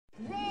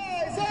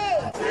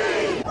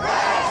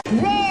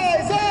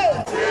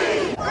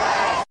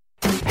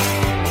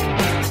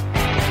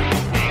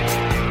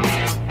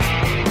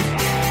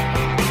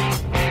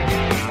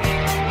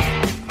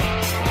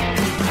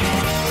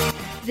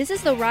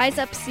the Rise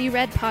Up See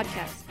Red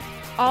podcast,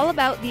 all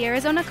about the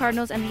Arizona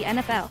Cardinals and the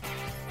NFL,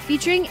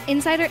 featuring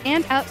insider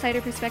and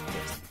outsider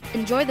perspectives.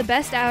 Enjoy the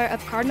best hour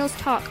of Cardinals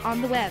talk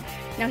on the web.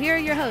 Now here are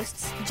your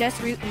hosts, Jess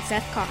Root and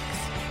Seth Cox.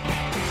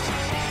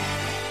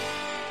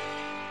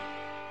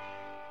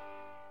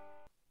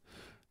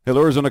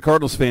 Hello, Arizona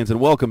Cardinals fans, and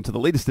welcome to the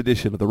latest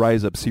edition of the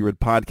Rise Up See Red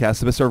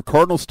podcast, the best hour of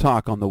Cardinals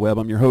talk on the web.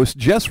 I'm your host,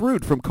 Jess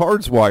Root from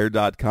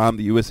CardsWire.com,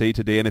 the USA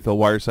Today NFL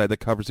wire site that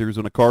covers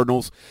Arizona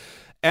Cardinals.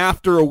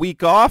 After a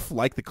week off,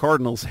 like the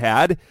Cardinals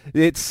had,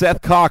 it's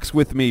Seth Cox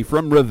with me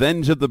from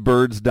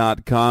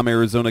RevengeOfTheBirds.com,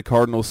 Arizona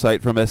Cardinals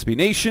site from SB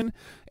Nation,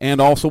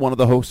 and also one of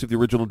the hosts of the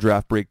original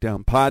Draft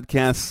Breakdown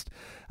podcast.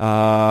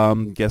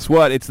 Guess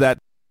what? It's that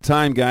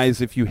time,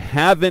 guys. If you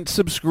haven't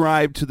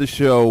subscribed to the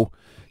show,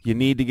 you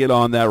need to get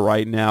on that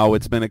right now.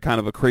 It's been a kind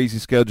of a crazy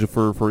schedule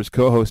for his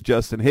co-host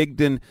Justin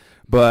Higdon,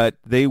 but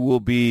they will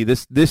be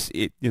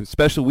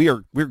especially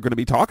we're going to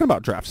be talking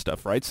about draft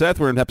stuff, right, Seth?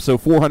 We're in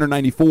episode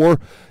 494.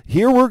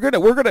 Here we're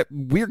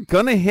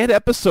gonna hit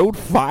episode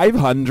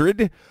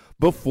 500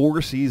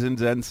 before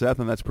season's end, Seth,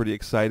 and that's pretty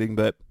exciting.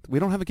 But we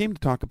don't have a game to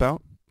talk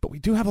about, but we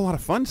do have a lot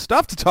of fun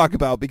stuff to talk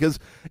about because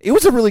it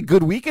was a really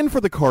good weekend for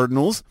the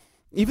Cardinals,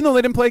 even though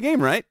they didn't play a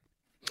game, right?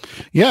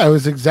 Yeah, it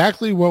was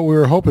exactly what we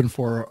were hoping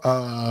for.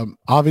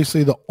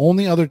 Obviously, the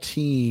only other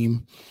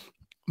team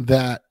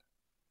that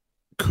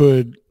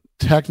could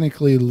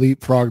technically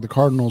leapfrog the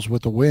Cardinals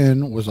with a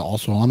win was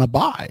also on a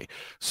bye.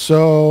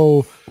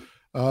 So,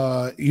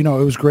 it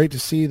was great to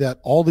see that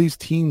all these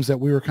teams that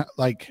we were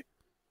like,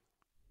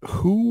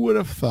 who would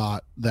have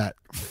thought that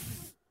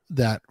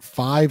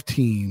five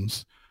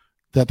teams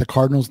that the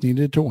Cardinals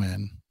needed to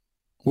win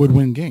would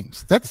win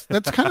games? That's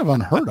kind of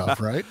unheard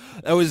of, right?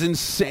 That was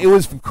insane. It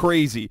was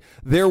crazy.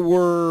 There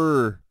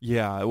were,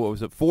 what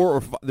was it? Four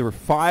or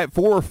five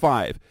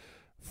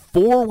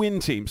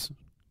 4-win teams.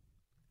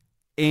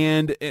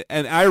 And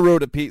I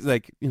wrote a piece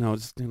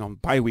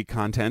bye-week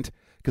content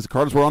because the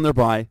Cardinals were on their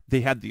bye. They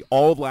had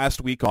all of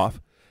last week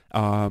off.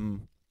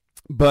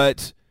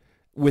 But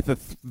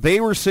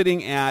they were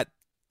sitting at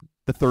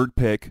the third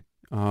pick,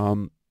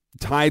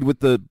 tied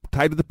with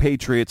the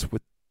Patriots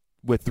with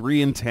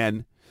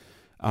 3-10.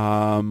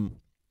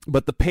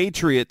 But the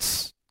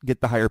Patriots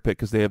get the higher pick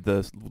because they have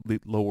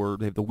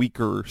the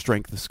weaker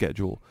strength of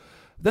schedule.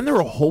 Then there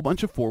were a whole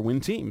bunch of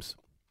 4-win teams.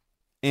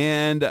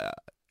 And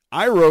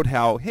I wrote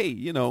how, hey,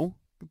 the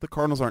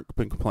Cardinals aren't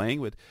been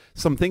playing with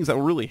some things that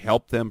will really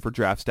help them for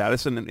draft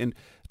status. And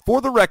for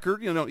the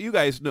record, you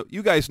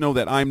guys know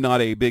that I'm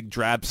not a big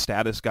draft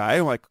status guy.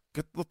 I'm like,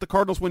 let the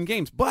Cardinals win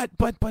games. But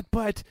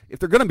if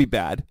they're going to be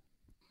bad,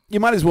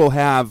 you might as well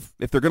have,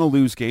 if they're going to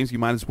lose games, you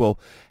might as well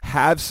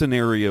have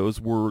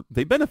scenarios where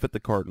they benefit the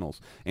Cardinals.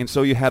 And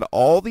so you had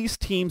all these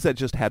teams that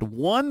just had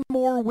one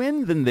more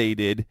win than they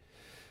did,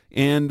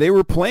 and they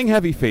were playing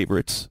heavy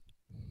favorites.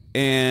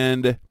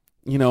 And,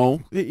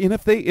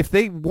 if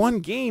they won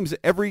games,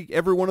 every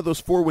one of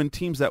those 4-win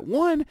teams that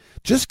won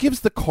just gives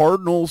the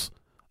Cardinals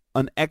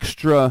an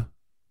extra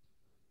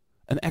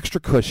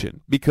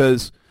cushion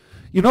because,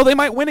 they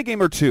might win a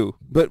game or two,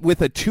 but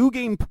with a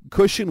 2-game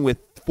cushion with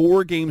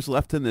 4 games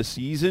left in the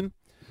season,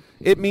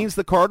 it means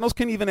the Cardinals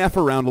can even F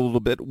around a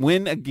little bit,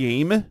 win a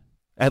game,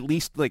 at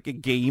least like a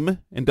game,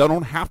 and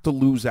don't have to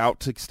lose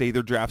out to stay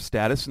their draft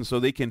status, and so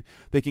they can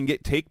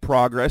take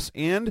progress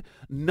and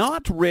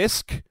not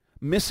risk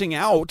missing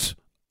out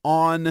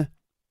on,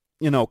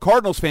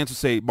 Cardinals fans would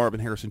say Marvin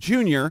Harrison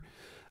Jr.,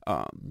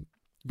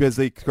 because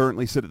they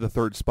currently sit at the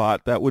third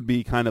spot. That would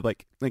be kind of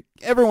like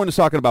everyone is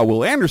talking about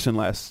Will Anderson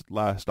last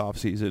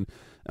offseason.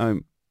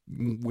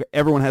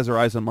 Everyone has their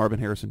eyes on Marvin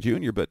Harrison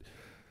Jr., but,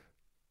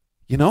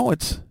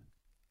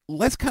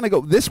 let's kind of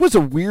go. This was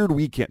a weird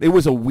weekend. It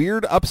was a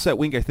weird upset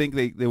week. I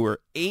think there were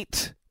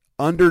 8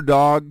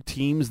 underdog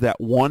teams that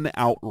won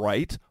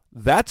outright.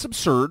 That's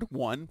absurd,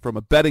 one, from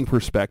a betting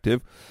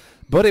perspective,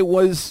 but it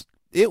was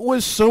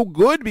so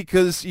good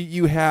because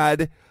you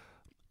had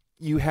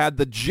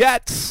the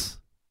Jets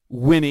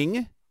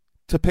winning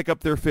to pick up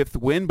their 5th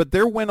win, but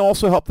their win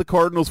also helped the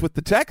Cardinals with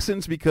the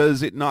Texans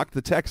because it knocked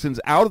the Texans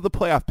out of the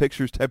playoff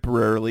pictures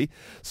temporarily.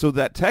 So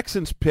that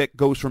Texans pick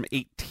goes from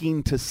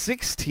 18 to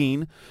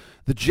 16.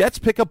 The Jets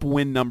pick up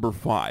win number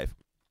 5.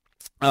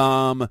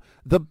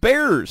 The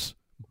Bears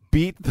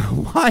beat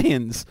the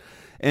Lions.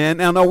 And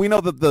now we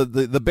know that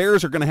the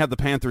Bears are going to have the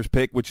Panthers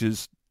pick, which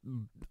is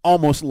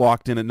almost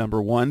locked in at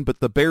number 1,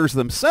 but the Bears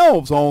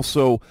themselves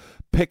also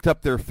picked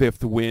up their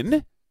 5th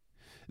win.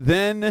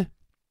 Then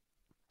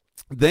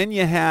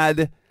you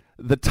had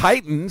the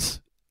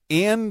Titans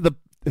and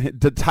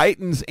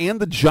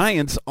the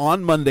Giants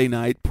on Monday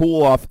night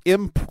pull off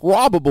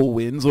improbable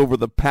wins over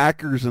the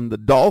Packers and the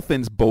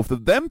Dolphins. Both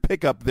of them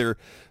pick up their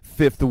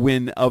 5th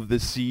win of the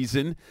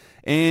season.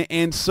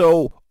 And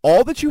so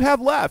all that you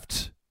have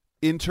left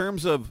in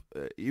terms of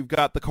you've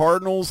got the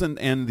Cardinals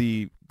and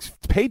the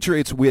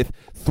Patriots with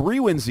 3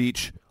 wins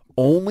each.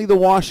 Only the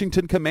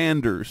Washington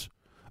Commanders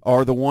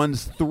are the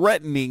ones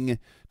threatening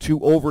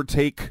to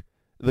overtake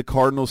the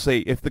Cardinals say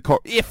if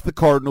the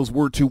Cardinals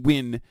were to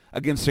win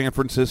against San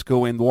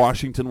Francisco and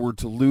Washington were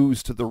to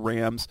lose to the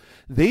Rams,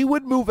 they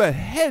would move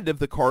ahead of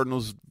the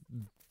Cardinals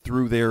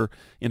through their,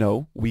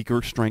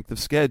 weaker strength of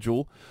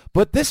schedule.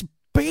 But this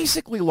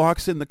basically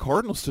locks in the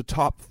Cardinals to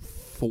top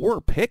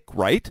 4 pick,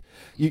 right?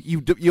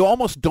 You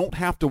almost don't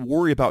have to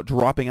worry about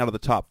dropping out of the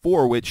top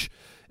 4, which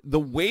the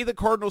way the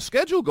Cardinals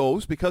schedule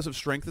goes, because of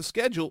strength of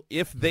schedule,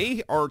 if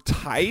they are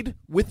tied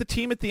with the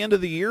team at the end of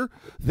the year,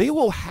 they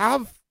will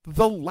have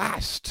the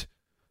last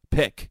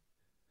pick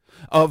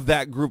of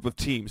that group of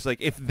teams. Like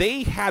if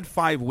they had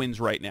 5 wins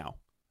right now,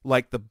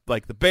 like the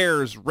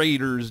Bears,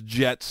 Raiders,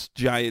 Jets,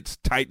 Giants,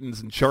 Titans,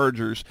 and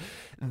Chargers,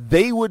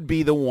 they would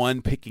be the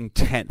one picking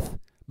 10th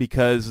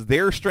because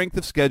their strength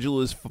of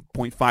schedule is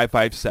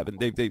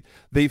 .557.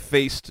 They've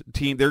faced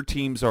their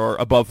teams are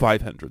above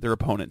 500. Their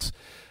opponents.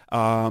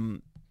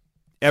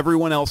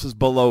 Everyone else is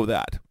below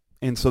that.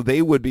 And so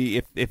they would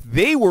be, if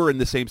they were in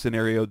the same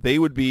scenario, they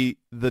would be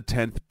the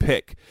 10th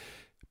pick.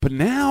 But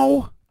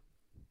now,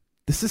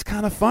 this is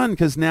kind of fun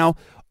because now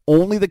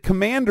only the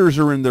Commanders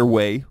are in their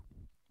way.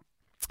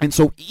 And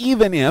so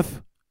even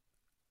if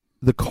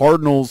the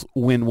Cardinals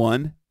win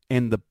one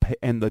and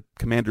the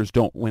Commanders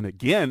don't win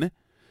again,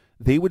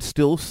 they would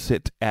still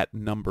sit at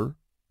number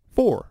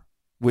 4,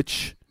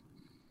 which,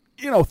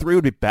 3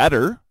 would be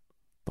better.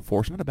 But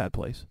 4's not a bad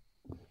place.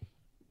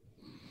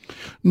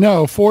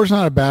 No, 4 is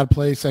not a bad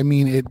place. I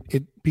mean,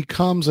 it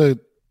becomes a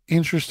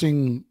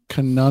interesting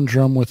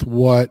conundrum with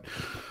what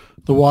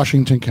the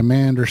Washington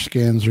Commander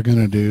skins are going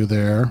to do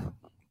there.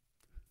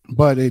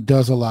 But it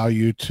does allow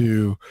you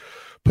to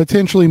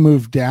potentially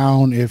move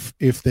down if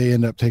they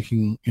end up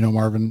taking,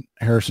 Marvin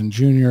Harrison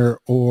Jr.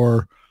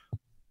 or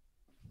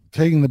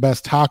taking the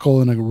best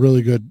tackle in a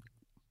really good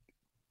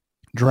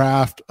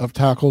draft of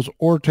tackles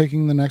or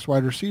taking the next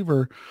wide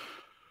receiver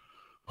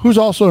who's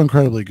also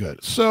incredibly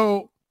good.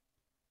 So,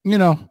 you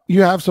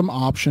have some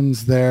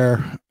options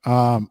there.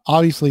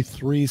 Obviously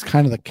 3 is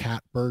kind of the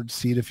catbird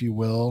seat, if you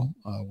will,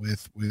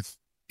 with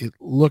it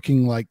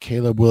looking like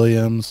Caleb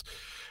Williams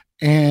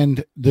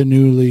and the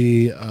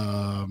newly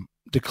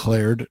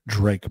declared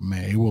Drake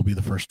May will be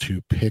the first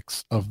 2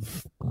 picks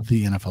of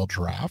the NFL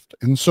draft.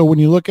 And so when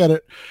you look at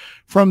it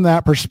from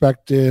that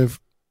perspective,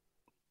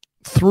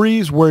 3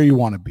 is where you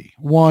want to be.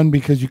 1,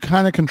 because you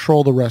kind of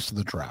control the rest of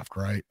the draft,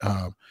 right?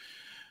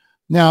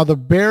 Now, the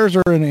Bears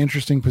are in an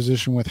interesting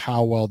position with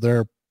how well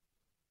they're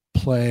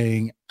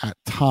playing at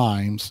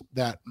times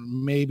that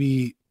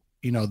maybe,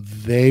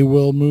 they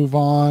will move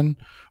on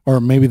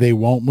or maybe they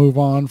won't move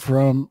on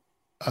from.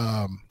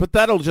 But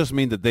that'll just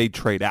mean that they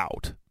trade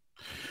out.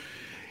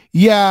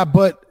 Yeah,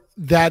 but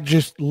that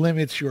just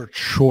limits your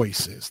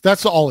choices.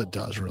 That's all it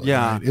does, really.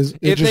 Yeah. Right?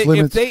 It just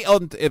limits.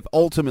 If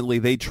ultimately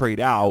they trade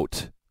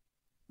out,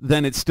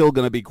 then it's still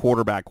going to be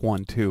quarterback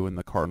 1, 2, and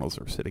the Cardinals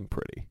are sitting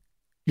pretty.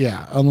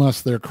 Yeah,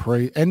 unless they're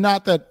crazy. And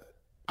not that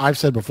I've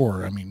said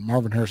before, I mean,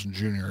 Marvin Harrison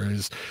Jr.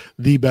 is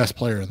the best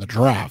player in the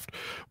draft.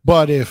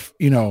 But if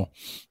you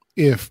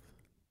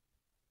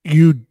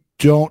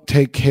don't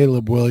take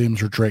Caleb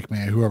Williams or Drake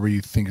May, whoever you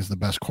think is the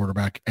best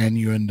quarterback, and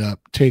you end up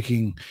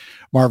taking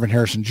Marvin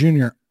Harrison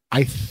Jr.,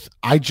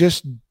 I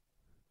just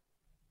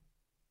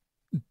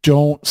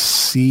don't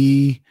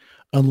see,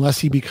 unless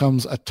he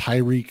becomes a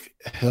Tyreek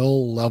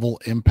Hill level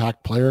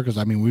impact player, because,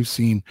 I mean, we've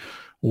seen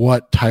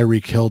what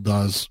Tyreek Hill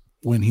does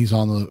when he's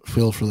on the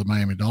field for the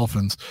Miami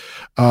Dolphins.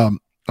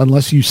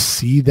 Unless you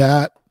see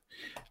that,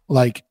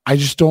 I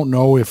just don't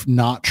know if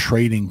not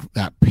trading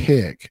that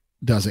pick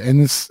does it.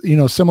 And it's,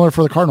 similar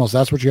for the Cardinals.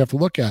 That's what you have to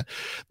look at.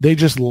 They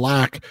just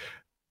lack,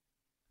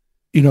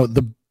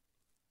 the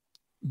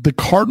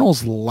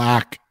Cardinals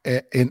lack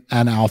an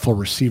alpha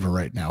receiver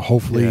right now.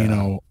 Hopefully,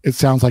 it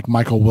sounds like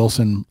Michael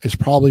Wilson is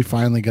probably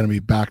finally going to be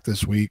back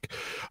this week,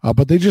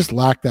 but they just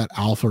lack that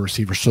alpha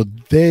receiver. So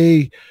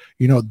making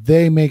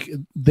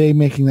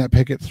that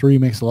pick at 3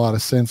 makes a lot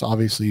of sense.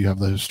 Obviously, you have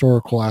the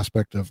historical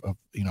aspect of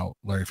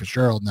Larry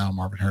Fitzgerald, now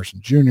Marvin Harrison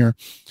Jr.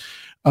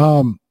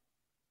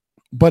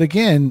 But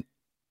again,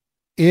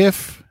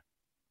 if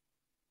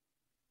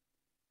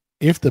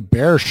the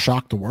Bears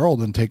shock the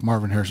world and take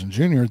Marvin Harrison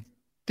Jr.,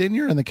 then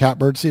you're in the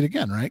catbird seat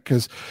again, right?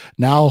 Because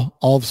now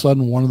all of a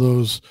sudden one of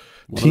those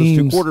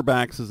teams, 2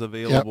 quarterbacks is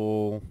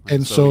available, yep.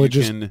 And so you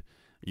can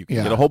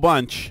get a whole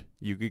bunch.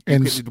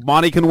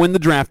 Monty can win the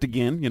draft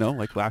again,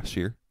 like last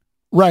year.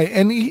 Right.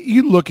 And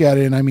you look at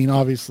it, and I mean,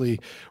 obviously,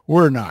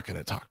 we're not going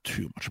to talk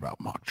too much about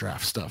mock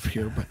draft stuff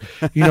here, but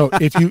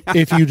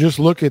if you just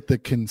look at the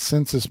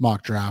consensus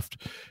mock draft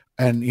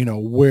and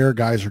where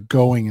guys are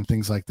going and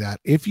things like that,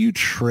 if you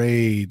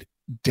trade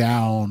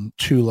down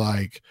to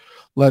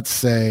let's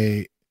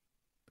say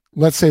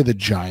the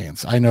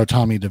Giants, I know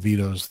Tommy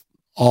DeVito's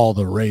all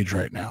the rage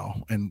right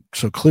now, and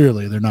so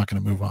clearly they're not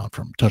going to move on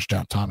from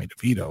touchdown Tommy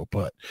DeVito.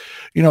 But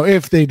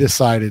if they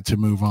decided to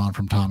move on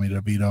from Tommy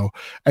DeVito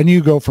and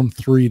you go from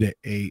 3 to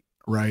 8,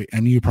 right,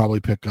 and you probably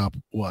pick up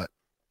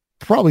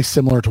probably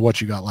similar to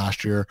what you got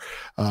last year,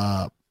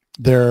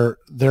 they're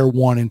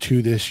 1 and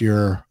 2 this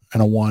year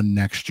and a 1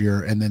 next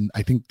year, and then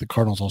I think the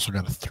Cardinals also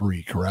got a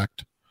 3,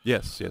 correct?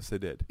 Yes, they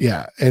did.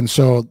 Yeah. And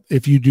so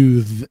if you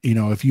do,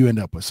 if you end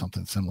up with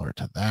something similar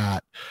to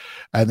that,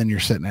 and then you're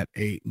sitting at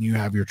 8 and you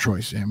have your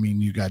choice. I mean,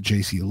 you got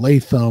J.C.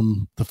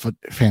 Latham, the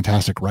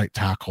fantastic right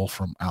tackle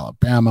from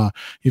Alabama.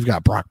 You've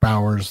got Brock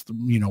Bowers,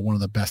 one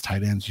of the best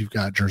tight ends. You've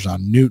got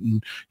Jerzon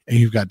Newton, and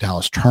you've got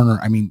Dallas Turner.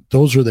 I mean,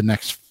 those are the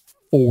next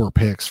 4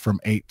 picks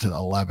from 8 to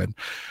 11.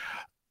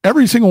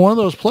 Every single one of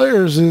those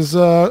players is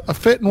a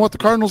fit in what the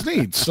Cardinals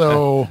need.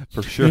 So,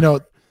 for sure.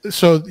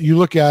 So you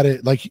look at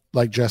it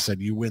like Jess said,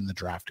 you win the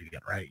draft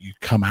again, right? You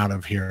come out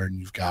of here and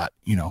you've got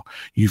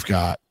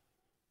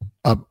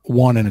a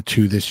 1 and a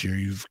 2 this year.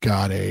 You've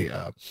got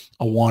a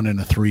 1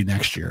 and a 3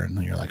 next year,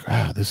 and you're like,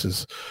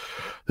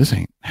 this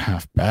ain't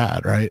half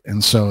bad, right?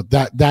 And so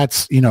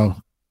that's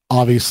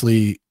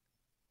obviously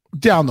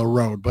down the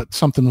road, but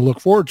something to look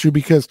forward to,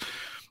 because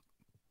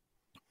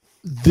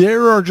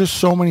there are just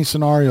so many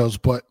scenarios.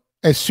 But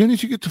as soon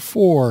as you get to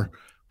 4,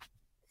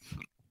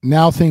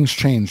 now things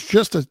change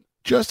just a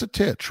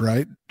titch,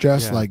 right?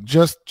 Just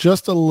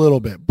a little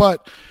bit.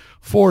 But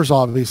 4 is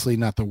obviously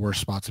not the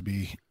worst spot to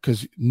be,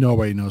 because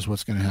nobody knows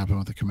what's going to happen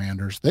with the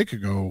Commanders. They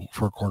could go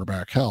for a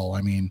quarterback. Hell,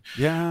 I mean,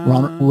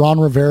 Ron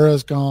Rivera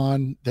is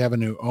gone. They have a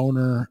new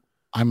owner.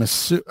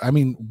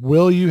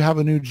 Will you have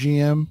a new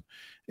GM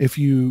if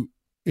you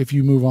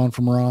move on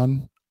from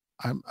Ron?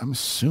 I'm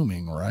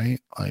assuming, right?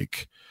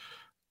 Like,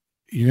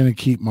 you're going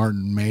to keep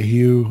Martin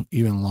Mayhew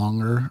even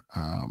longer.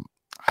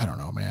 I don't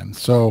know, man.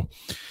 So.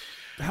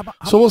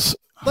 Let's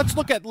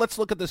look at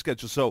the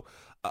schedule. So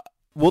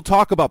we'll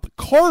talk about the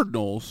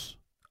Cardinals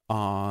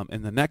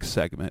in the next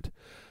segment,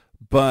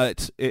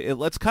 but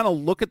let's kind of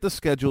look at the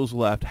schedules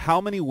left.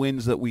 How many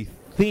wins that we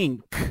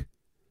think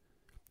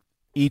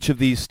each of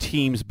these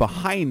teams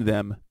behind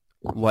them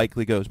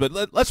likely goes.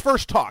 But let's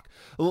first talk.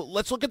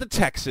 Let's look at the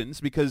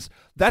Texans, because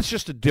that's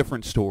just a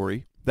different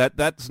story.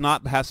 That's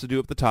not has to do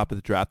with the top of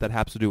the draft. That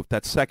has to do with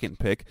that second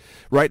pick.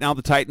 Right now,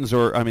 the Texans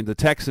are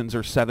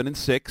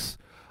 7-6.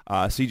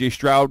 C.J.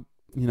 Stroud,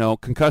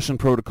 concussion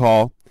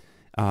protocol.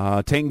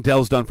 Tank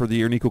Dell's done for the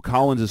year. Nico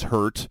Collins is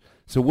hurt.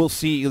 So we'll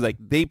see. Like,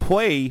 they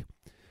play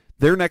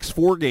their next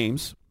 4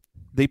 games.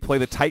 They play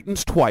the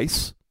Titans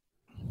twice.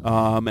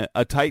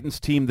 A Titans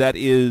team that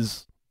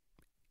is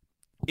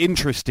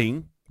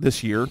interesting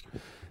this year.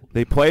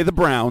 They play the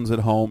Browns at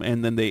home,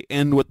 and then they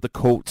end with the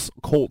Colts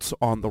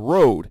on the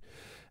road.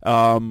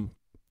 All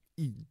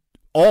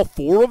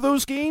 4 of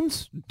those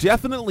games,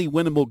 definitely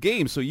winnable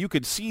games, so you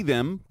could see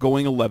them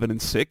going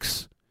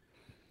 11-6.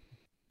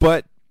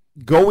 But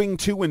going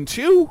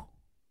 2-2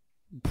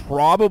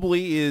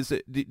 probably is.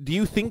 Do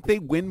you think they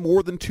win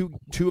more than two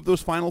of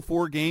those final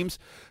 4 games?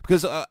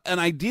 Because an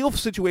ideal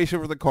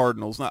situation for the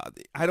Cardinals. Now,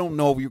 I don't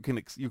know if you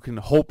can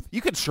hope.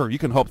 You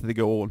can hope that they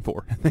go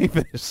 0-4. They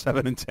finish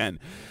 7-10.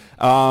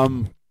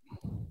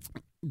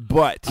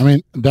 But I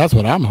mean, that's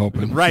what I'm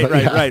hoping. Right.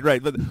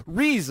 But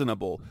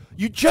reasonable.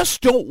 You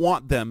just don't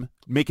want them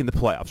making the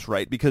playoffs,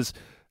 right? Because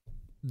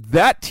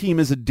that team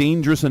is a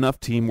dangerous enough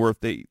team where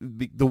if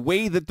the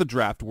way that the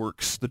draft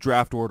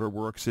order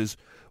works is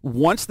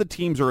once the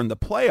teams are in the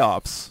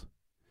playoffs,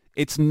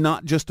 it's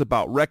not just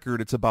about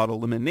record, it's about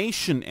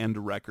elimination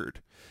and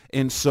record.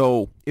 And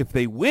so if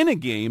they win a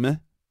game,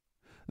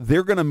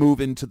 they're going to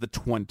move into the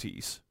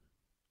 20s.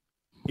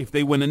 If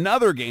they win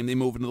another game, they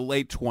move into the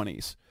late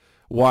 20s.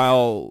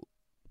 While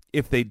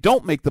if they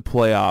don't make the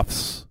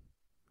playoffs,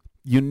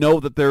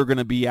 that they're going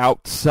to be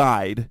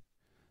outside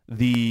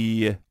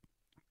the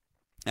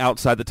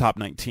top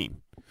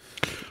 19.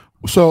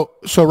 So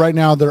right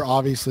now they're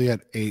obviously at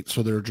 8,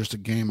 so they're just a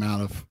game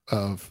out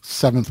of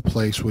 7th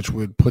place, which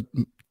would put,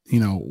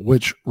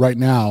 which right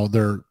now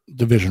their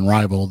division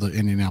rival, the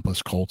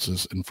Indianapolis Colts,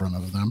 is in front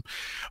of them.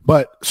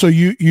 But so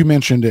you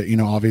mentioned it,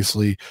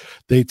 obviously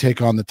they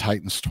take on the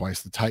Titans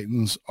twice. The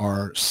Titans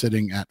are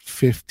sitting at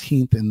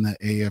 15th in the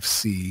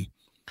AFC,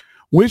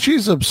 which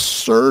is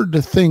absurd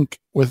to think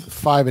with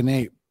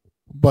 5-8,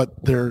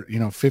 but they're,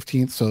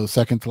 15th. So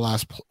second to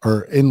last,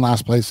 or in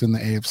last place in the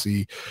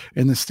AFC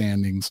in the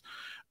standings.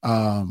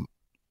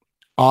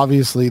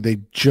 Obviously they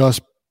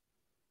just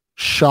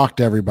shocked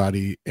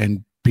everybody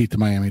and beat the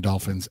Miami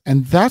Dolphins.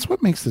 And that's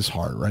what makes this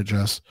hard, right,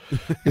 Jess?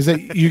 Is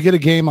that you get a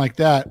game like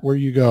that where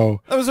you go,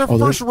 that was their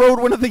first road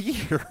win of the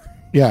year.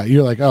 Yeah.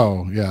 You're like,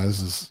 oh yeah,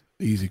 this is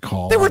easy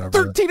call. They were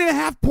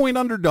 13.5-point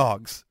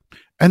underdogs.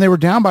 And they were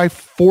down by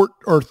 4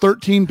 or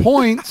 13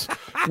 points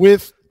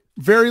with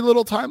very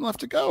little time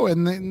left to go.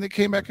 And then they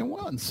came back and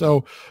won.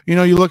 So,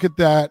 you look at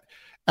that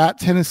at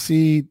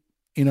Tennessee,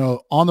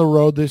 on the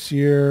road this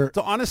year.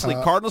 So honestly,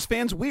 Cardinals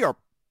fans, we are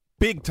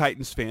big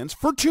Titans fans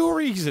for 2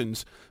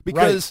 reasons.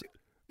 Because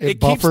it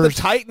keeps the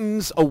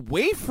Titans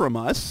away from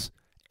us,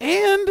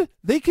 and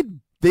they could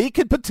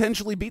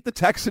potentially beat the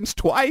Texans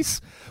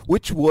twice,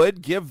 which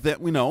would give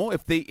them,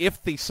 if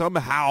they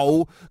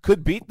somehow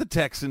could beat the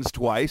Texans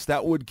twice,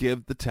 that would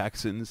give the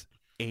Texans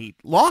 8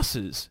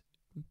 losses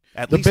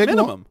at least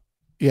minimum.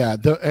 Yeah,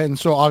 and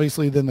so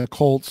obviously then the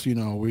Colts,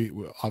 we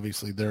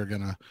obviously they're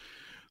gonna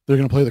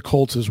play the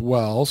Colts as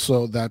well,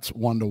 so that's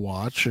one to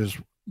watch.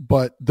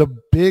 But the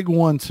big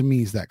one to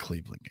me is that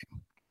Cleveland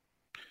game.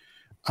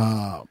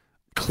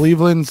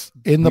 Cleveland's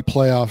in the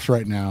playoffs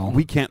right now.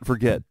 We can't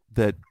forget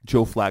that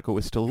Joe Flacco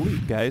is still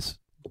elite, guys.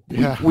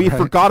 We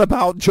forgot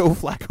about Joe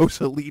Flacco's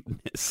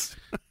eliteness.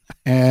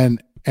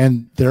 and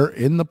they're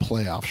in the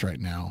playoffs right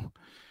now,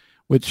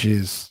 which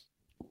is,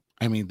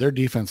 I mean, their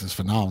defense is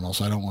phenomenal.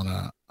 So I don't want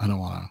to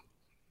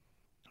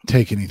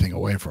take anything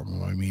away from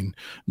them. I mean,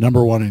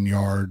 number one in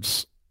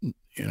yards,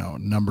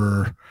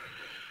 they're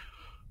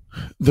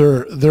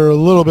a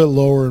little bit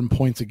lower in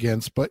points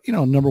against, but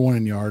number one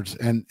in yards,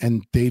 and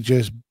they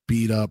just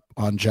beat up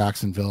on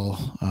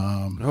Jacksonville.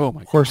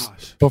 Of course,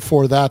 gosh.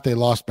 Before that, they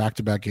lost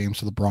back-to-back games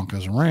to the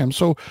Broncos and Rams.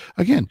 So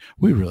again,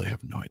 we really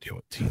have no idea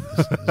what team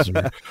this is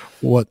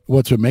or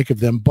what to make of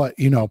them. But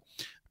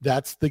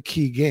that's the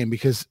key game,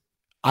 because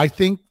I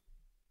think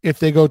if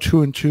they go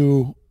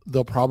 2-2,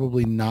 they'll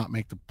probably not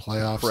make the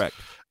playoffs. Correct.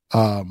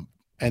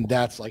 And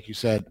that's, like you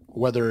said,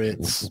 whether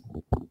it's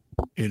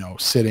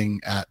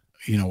sitting at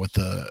with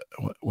the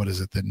what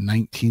is it, the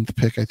 19th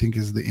pick, I think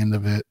is the end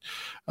of it.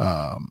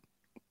 The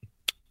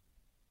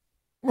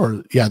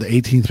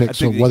 18th pick.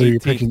 So whether you're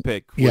picking,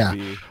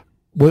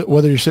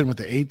 whether you're sitting with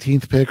the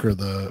 18th pick or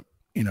the,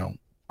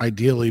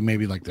 ideally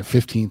maybe like the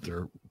 15th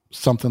or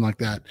something like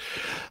that,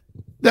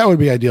 that would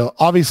be ideal.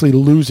 Obviously,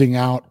 losing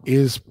out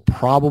is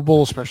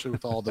probable, especially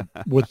with all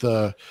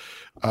the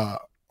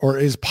or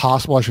is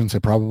possible. I shouldn't say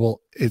probable.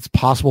 It's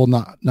possible,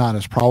 not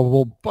as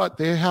probable, but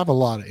they have a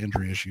lot of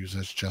injury issues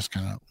that's just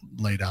kind of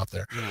laid out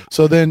there. Yeah.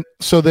 So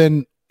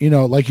then,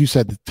 like you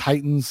said, the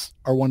Titans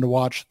are one to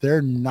watch.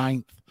 They're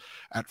 9th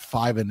at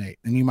 5-8.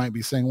 And you might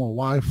be saying, well,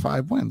 why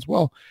 5 wins?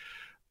 Well,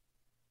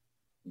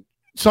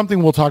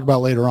 something we'll talk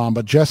about later on,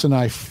 but Jess and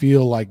I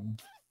feel like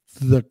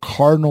the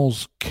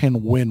Cardinals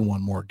can win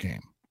one more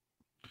game.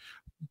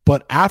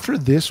 But after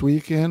this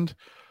weekend,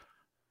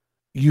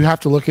 you have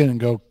to look at it and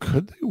go,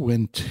 could they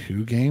win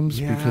 2 games?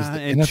 Yeah, because the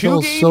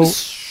NFL is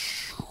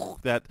so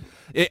that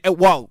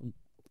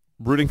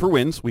rooting for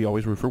wins. We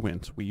always root for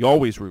wins.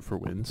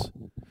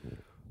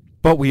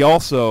 But we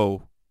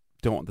also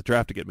don't want the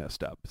draft to get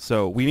messed up.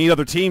 So we need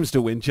other teams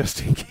to win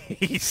just in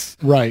case.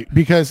 Right.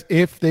 Because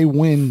if they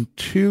win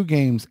 2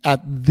 games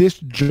at this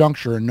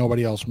juncture and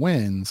nobody else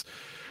wins,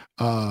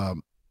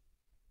 and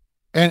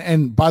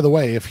by the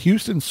way, if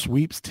Houston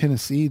sweeps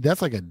Tennessee,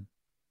 that's like a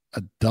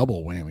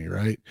double whammy,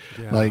 right?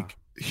 Yeah. Like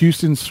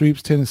Houston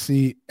sweeps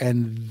Tennessee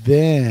and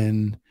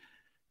then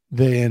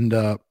they end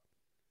up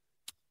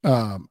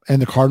and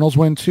the Cardinals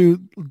win too.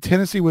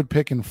 Tennessee would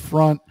pick in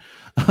front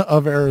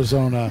of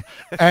Arizona,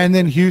 and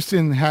then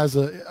Houston has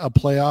a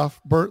playoff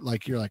berth.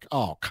 Like you're like,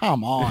 oh,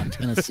 come on,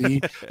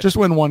 Tennessee, just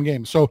win 1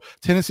 game. So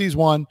Tennessee's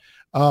won.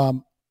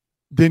 Then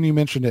you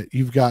mentioned it.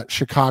 You've got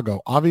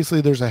Chicago.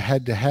 Obviously, there's a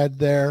head-to-head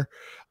there.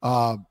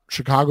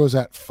 Chicago's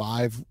at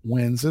 5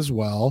 wins as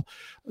well.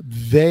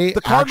 The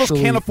Cardinals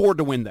can't afford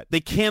to win that.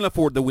 They can't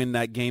afford to win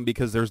that game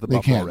because there's the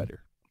Buffalo Red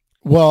Deer.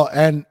 Well,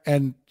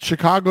 and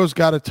Chicago's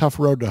got a tough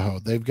road to hoe.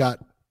 They've got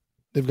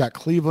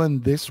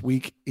Cleveland this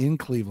week in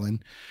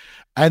Cleveland,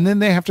 and then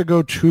they have to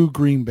go to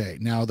Green Bay.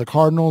 Now the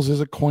Cardinals is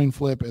a coin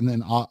flip, and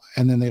then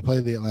they play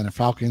the Atlanta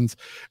Falcons,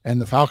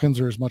 and the Falcons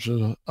are as much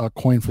of a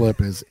coin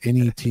flip as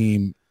any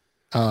team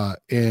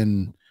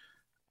in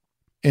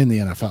the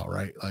NFL,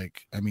 right?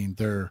 Like, I mean,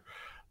 they're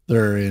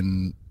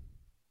in.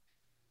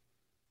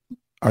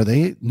 Are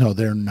they? No,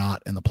 they're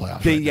not in the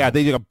playoffs.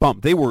 They did a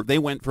bump. They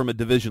went from a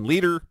division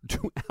leader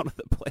to out of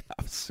the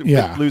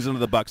playoffs. Losing to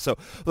the Bucs. So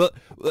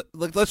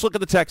let's look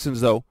at the Texans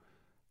though.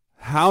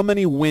 How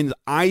many wins?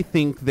 I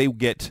think they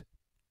get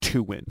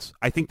 2 wins.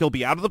 I think they'll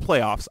be out of the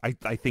playoffs.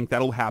 I think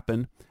that'll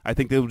happen. I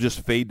think they'll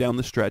just fade down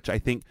the stretch. I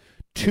think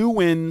 2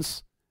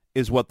 wins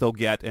is what they'll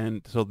get,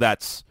 and so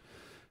that's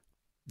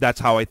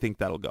how I think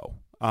that'll go.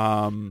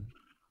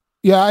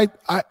 Yeah,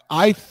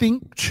 I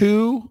think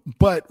 2,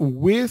 but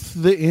with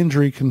the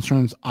injury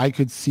concerns, I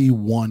could see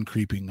 1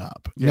 creeping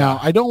up. Yeah. Now,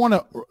 I don't want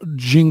to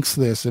jinx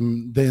this,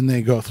 and then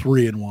they go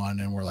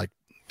 3-1, and we're like,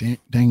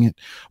 dang it.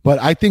 But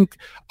I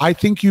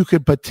think you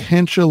could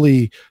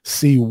potentially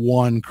see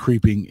 1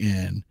 creeping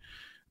in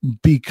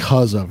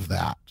because of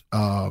that.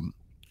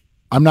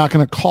 I'm not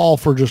going to call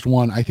for just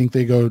 1. I think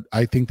they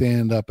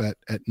end up at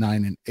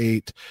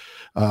 9-8.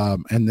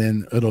 And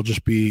then it'll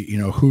just be,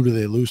 who do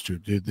they lose to?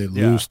 Did they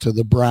lose to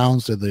the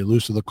Browns? Did they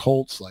lose to the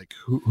Colts? Like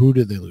who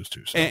did they lose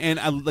to? So. And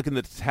I'm looking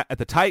at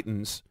the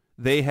Titans.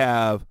 They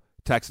have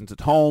Texans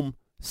at home,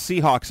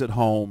 Seahawks at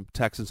home,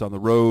 Texans on the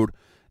road,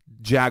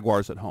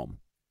 Jaguars at home.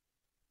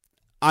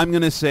 I'm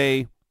going to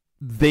say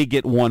they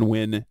get 1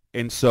 win.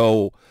 And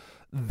so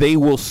they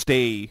will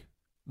stay,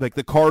 like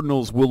the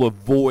Cardinals will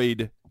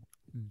avoid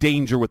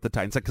danger with the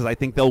Titans because I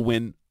think they'll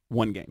win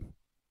 1 game.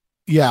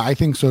 Yeah, I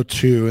think so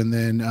too. And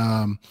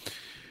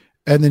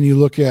then you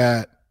look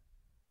at,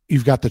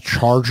 you've got the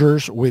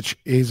Chargers, which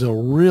is a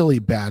really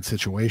bad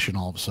situation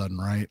all of a sudden,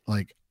 right?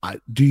 Like,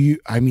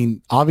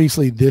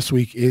 obviously this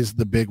week is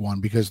the big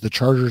one because the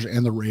Chargers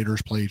and the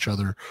Raiders play each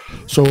other.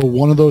 So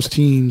one of those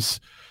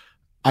teams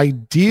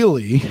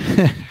ideally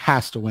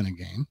has to win a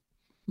game.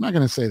 I'm not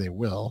going to say they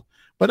will,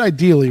 but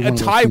ideally a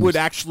tie would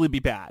actually be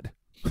bad.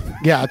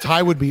 Yeah, a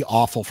tie would be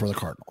awful for the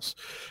Cardinals.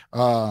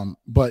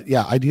 But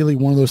yeah, ideally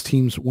one of those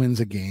teams wins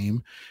a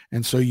game.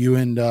 And so you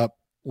end up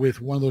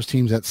with one of those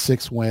teams at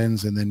 6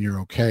 wins and then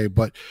you're okay.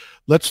 But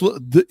let's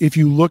look, if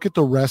you look at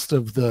the rest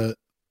of the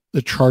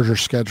Charger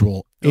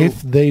schedule,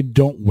 if they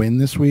don't win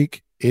this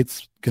week,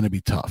 it's going to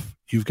be tough.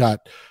 You've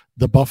got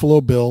the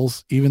Buffalo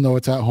Bills, even though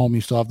it's at home,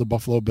 you still have the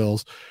Buffalo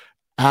Bills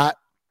at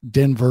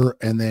Denver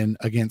and then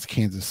against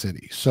Kansas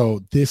City.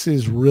 So this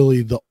is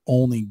really the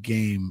only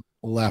game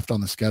left on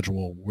the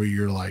schedule where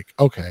you're like,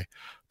 okay,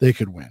 they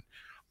could win.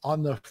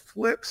 On the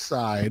flip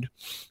side,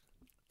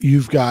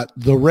 you've got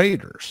the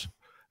Raiders,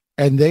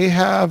 and they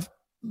have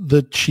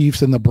the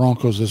Chiefs and the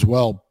Broncos as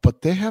well,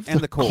 but they have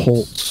the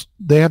Colts.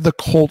 They have the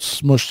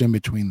Colts smushed in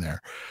between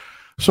there.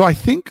 So I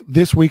think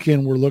this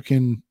weekend we're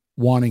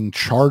wanting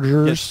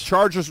Chargers. Yes,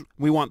 Chargers.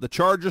 We want the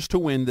Chargers to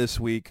win this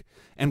week,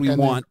 and we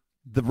want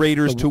the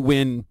Raiders to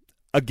win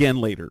again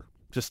later.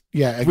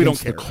 We don't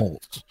care. The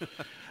Colts.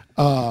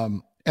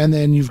 And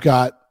then you've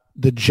got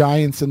the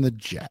Giants and the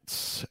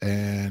Jets,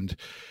 and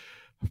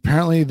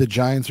apparently the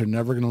Giants are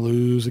never going to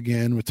lose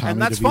again with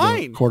Tommy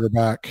DeVito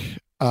quarterback.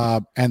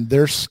 And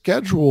their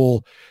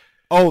schedule.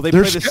 Oh, they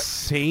play the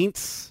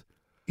Saints.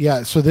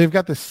 Yeah, so they've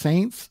got the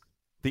Saints,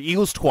 the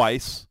Eagles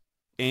twice,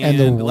 and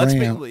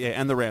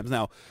the Rams.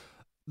 Now,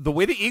 the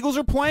way the Eagles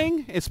are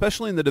playing,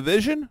 especially in the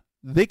division,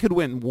 they could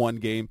win one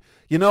game.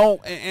 You know,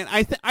 and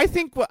I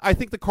think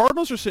the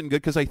Cardinals are sitting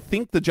good because I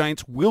think the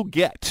Giants will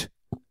get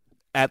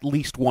at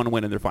least one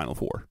win in their Final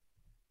Four.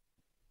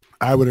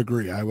 I would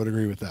agree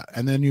with that.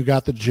 And then you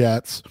got the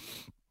Jets.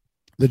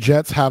 The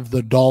Jets have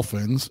the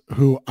Dolphins,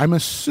 who I'm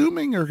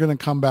assuming are going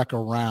to come back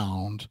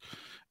around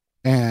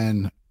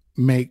and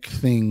make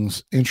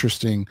things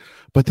interesting.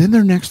 But then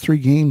their next 3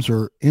 games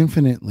are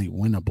infinitely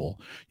winnable.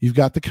 You've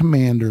got the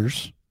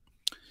Commanders,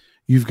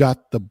 you've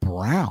got the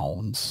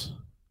Browns,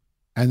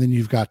 and then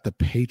you've got the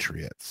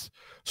Patriots.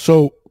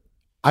 So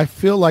I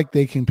feel like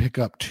they can pick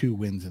up 2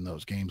 wins in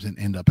those games and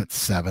end up at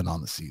 7 on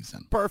the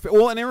season. Perfect.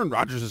 Well, and Aaron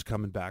Rodgers is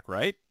coming back,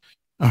 right?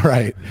 All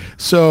right.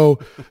 So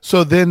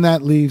then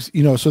that leaves,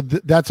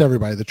 that's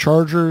everybody. The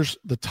Chargers,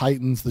 the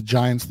Titans, the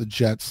Giants, the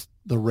Jets,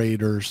 the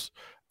Raiders,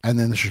 and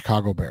then the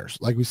Chicago Bears.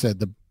 Like we said,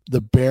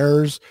 the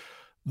Bears,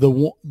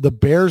 the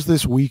Bears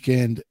this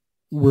weekend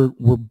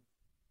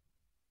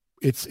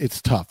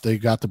it's tough. They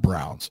got the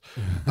Browns.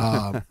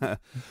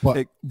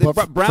 But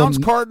Browns,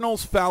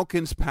 Cardinals,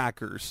 Falcons,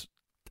 Packers.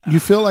 You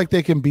feel like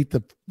they can beat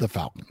the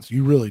Falcons.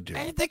 You really do.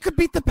 They could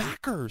beat the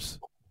Packers.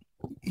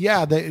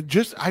 Yeah,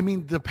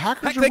 the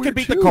Packers they could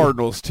beat the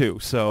Cardinals too.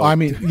 So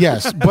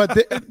yes, but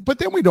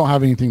then we don't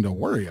have anything to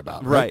worry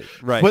about. Right.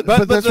 But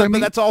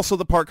that's also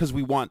the part because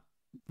we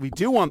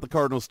do want the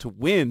Cardinals to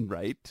win,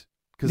 right?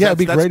 Yeah, it'd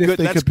be great if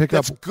they could pick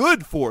up.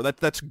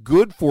 That's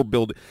good for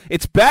building.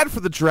 It's bad for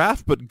the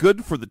draft, but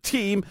good for the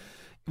team.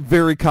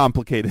 Very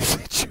complicated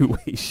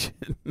situation.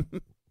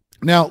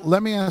 Now,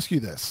 let me ask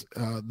you this.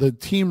 The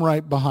team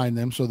right behind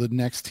them, so the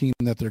next team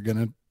that they're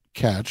going to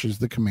catch is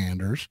the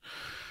Commanders.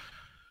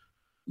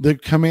 The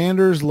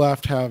Commanders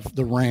left have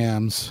the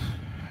Rams,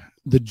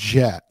 the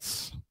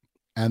Jets,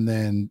 and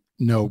then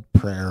no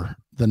prayer,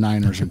 the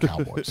Niners and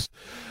Cowboys.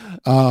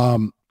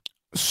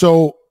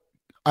 So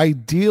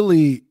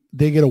ideally,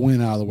 they get a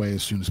win out of the way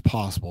as soon as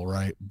possible,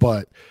 right?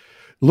 But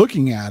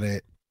looking at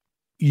it,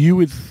 you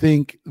would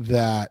think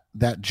that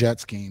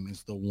Jets game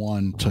is the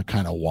one to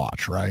kind of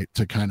watch, right?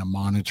 To kind of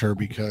monitor,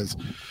 because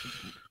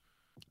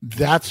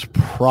that's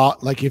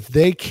like if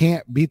they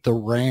can't beat the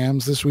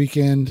Rams this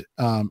weekend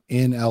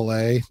in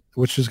LA,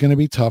 which is going to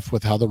be tough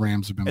with how the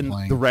Rams have been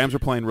playing. The Rams are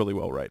playing really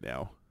well right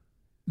now.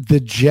 The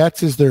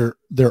Jets is their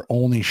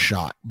only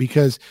shot,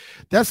 because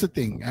that's the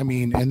thing. I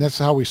mean, and that's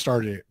how we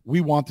started it. We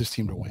want this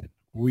team to win.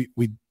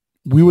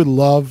 We would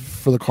love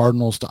for the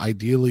Cardinals to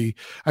ideally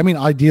they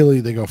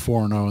go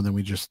 4-0 and then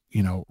we just,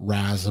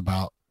 razz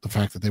about the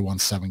fact that they won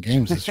 7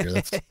 games this year.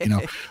 That's,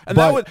 and but,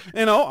 that would,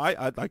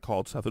 I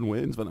called 7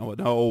 wins, but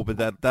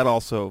that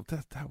also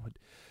would.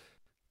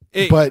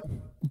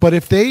 But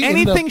if they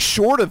anything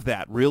short of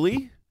that,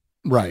 really,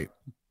 right?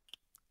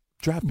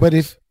 Draft. But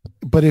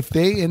if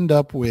they end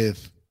up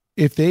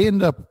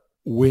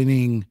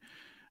winning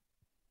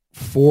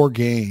 4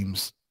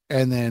 games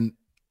and then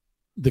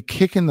the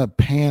kick in the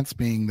pants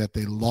being that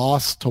they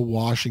lost to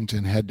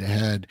Washington head to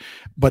head,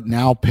 but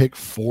now pick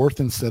 4th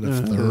instead of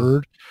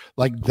 3rd.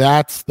 Like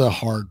that's the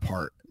hard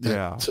part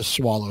to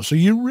swallow. So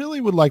you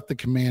really would like the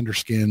Commander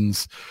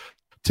Skins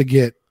to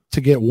get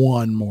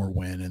one more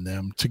win in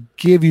them to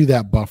give you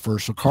that buffer.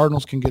 So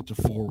Cardinals can get to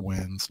 4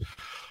 wins.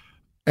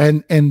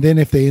 And then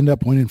if they end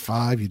up winning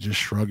 5, you just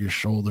shrug your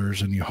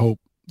shoulders and you hope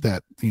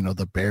that,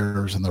 the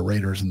Bears and the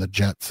Raiders and the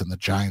Jets and the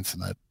Giants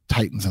and the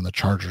Titans and the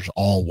Chargers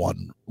all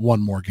won one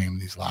more game in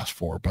these last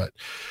 4. But,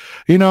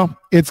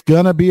 it's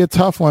going to be a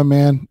tough one,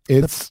 man.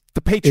 It's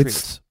the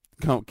Patriots.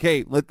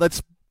 Okay,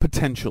 let's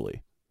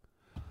potentially.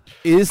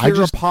 Is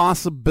there a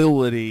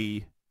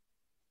possibility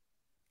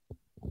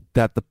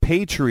that the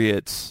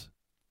Patriots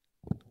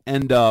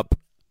end up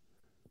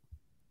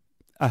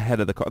ahead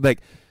of the Cardinals?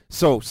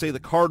 So say the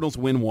Cardinals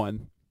win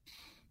 1.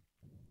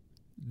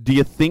 Do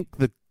you think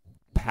the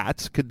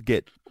Pats could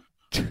get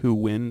 2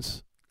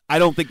 wins? I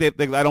don't think I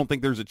don't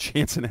think there's a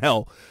chance in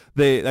hell.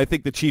 I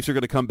think the Chiefs are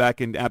going to come back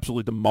and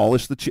absolutely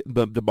demolish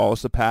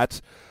the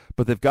Pats.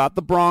 But they've got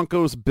the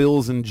Broncos,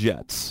 Bills, and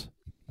Jets.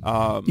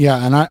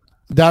 And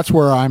that's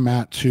where I'm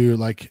at too.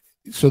 Like,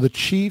 so the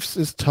Chiefs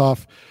is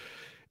tough.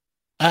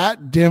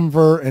 At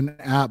Denver and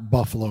at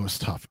Buffalo is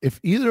tough. If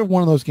either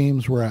one of those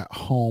games were at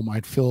home,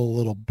 I'd feel a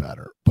little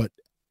better. But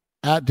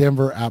at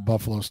Denver, at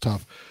Buffalo is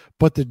tough.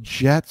 But the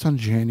Jets on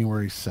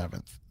January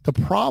 7th, the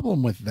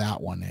problem with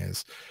that one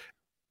is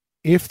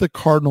if the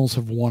Cardinals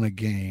have won a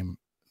game,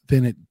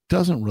 then it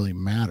doesn't really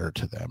matter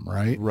to them,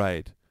 right?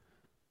 Right.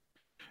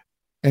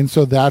 And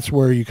so that's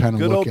where you kind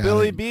of look at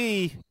Billy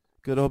B.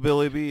 Good old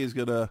Billy B is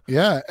going to...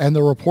 Yeah, and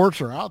the reports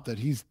are out that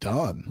he's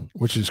done,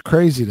 which is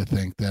crazy to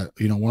think that,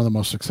 one of the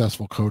most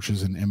successful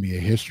coaches in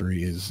NBA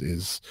history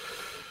is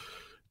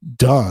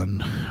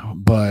done.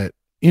 But,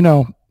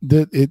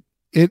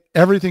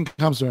 everything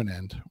comes to an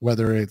end,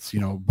 whether it's,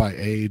 by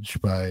age,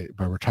 by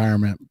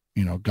retirement,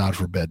 God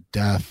forbid,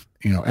 death,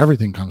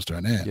 everything comes to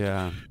an end.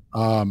 Yeah.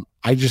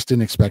 I just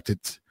didn't expect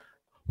it.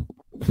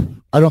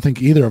 I don't think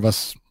either of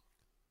us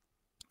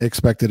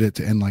expected it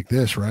to end like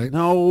this, right?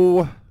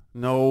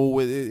 No,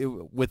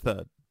 with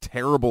a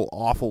terrible,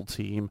 awful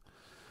team.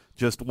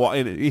 Just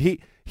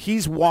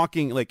he's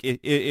walking, like,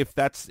 if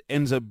that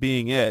ends up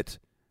being it,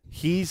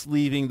 he's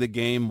leaving the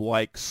game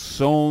like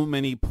so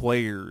many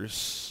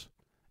players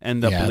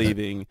end up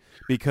leaving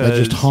because they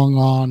just hung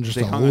on just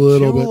a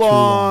little bit too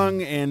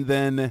long, and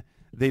then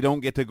they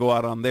don't get to go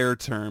out on their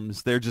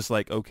terms. They're just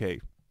like, okay,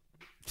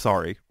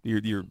 sorry,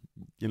 you're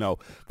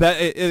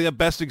that the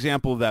best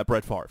example of that,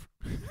 Brett Favre.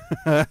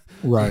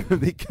 Right.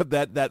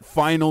 that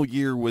final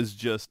year was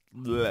just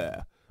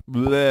bleh,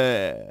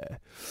 bleh.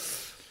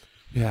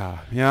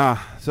 Yeah.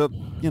 So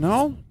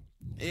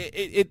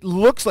it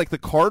looks like the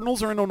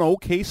Cardinals are in an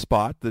okay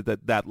spot.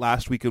 That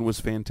last weekend was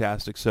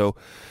fantastic. So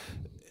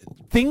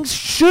things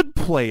should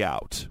play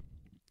out.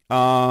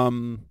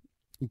 And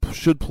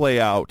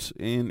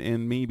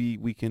maybe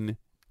we can,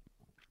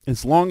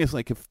 as long as,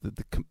 like, if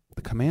the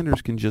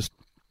Commanders can just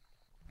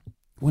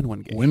win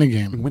a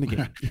game.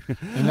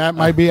 And that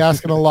might be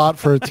asking a lot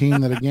for a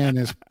team that, again,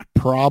 is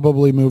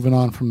probably moving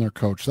on from their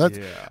coach.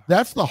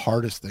 That's the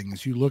hardest thing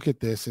is you look at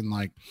this and,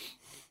 like,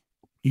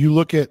 you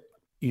look at,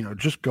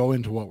 just go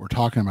into what we're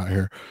talking about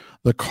here.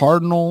 The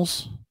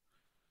Cardinals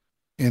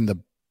and the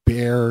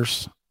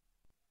Bears,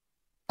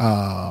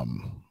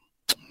 I'm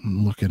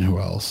looking who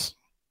else.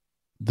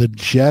 The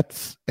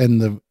Jets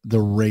and the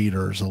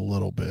Raiders a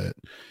little bit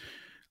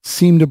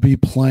seem to be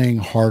playing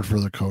hard for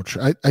the coach.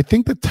 I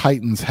think the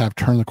Titans have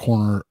turned the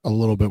corner a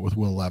little bit with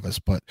Will Levis,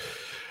 but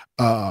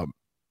like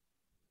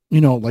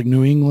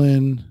New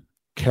England,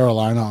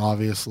 Carolina,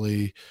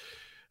 obviously.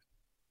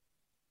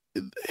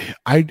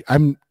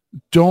 I'm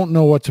don't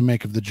know what to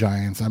make of the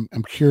Giants. I'm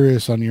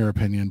curious on your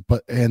opinion,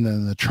 and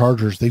then the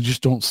Chargers, they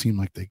just don't seem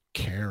like they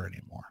care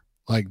anymore.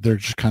 Like they're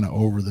just kind of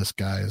over this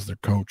guy as their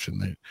coach,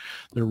 and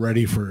they're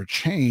ready for a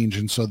change.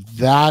 And so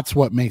that's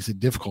what makes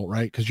it difficult,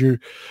 right? Because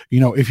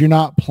if you're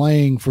not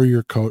playing for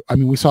your coach, I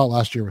mean, we saw it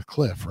last year with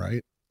Cliff,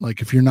 right? Like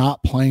if you're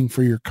not playing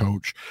for your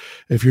coach,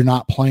 if you're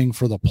not playing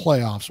for the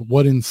playoffs,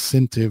 what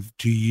incentive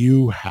do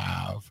you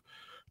have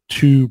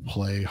to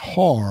play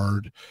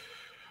hard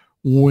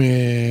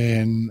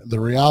when the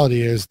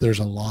reality is there's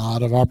a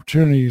lot of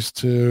opportunities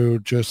to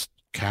just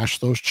cash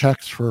those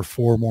checks for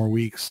 4 more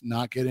weeks,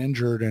 not get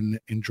injured, and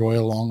enjoy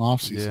a long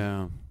off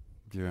season.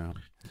 Yeah.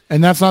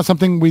 And that's not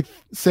something we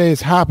say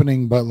is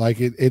happening, but like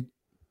it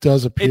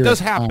does appear. It does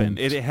happen.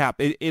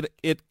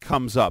 It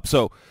comes up.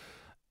 So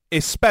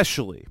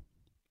especially,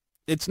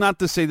 it's not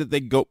to say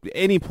that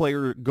any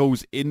player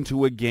goes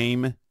into a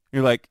game,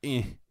 you're like,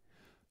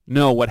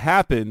 no, what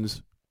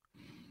happens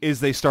is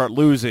they start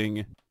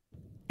losing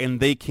and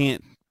they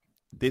don't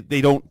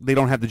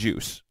have the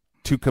juice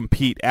to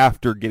compete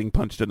after getting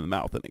punched in the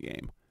mouth in a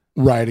game.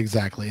 Right,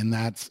 exactly. And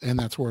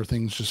that's where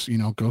things just,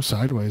 go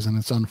sideways, and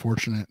it's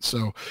unfortunate.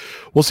 So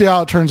we'll see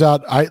how it turns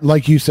out.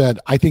 Like you said,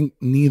 I think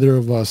neither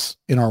of us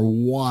in our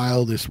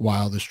wildest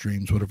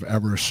dreams would have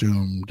ever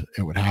assumed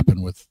it would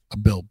happen with a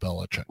Bill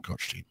Belichick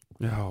coach team.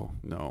 No.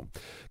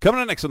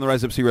 Coming up next on the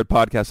Rise Up Sea Red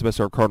podcast, the best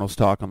of our Cardinals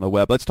talk on the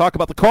web. Let's talk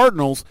about the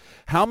Cardinals.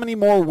 How many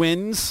more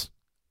wins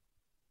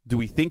do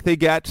we think they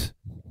get?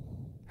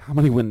 How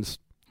many wins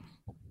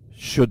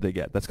should they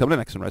get? That's coming up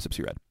next on Rise Up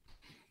Sea Red.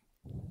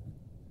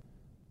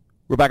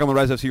 We're back on the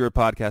Rise Up Sea Red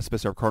podcast,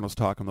 best of our Cardinals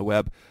talk on the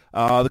web.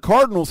 The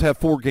Cardinals have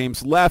 4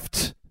 games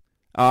left.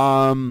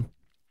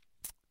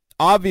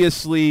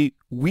 Obviously,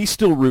 we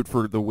still root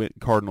for the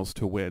Cardinals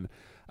to win.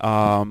 We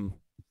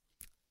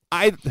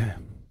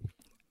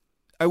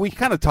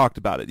kind of talked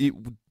about it.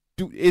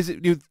 Is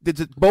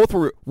it both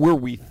where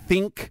we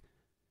think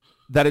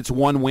that it's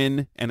one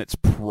win and it's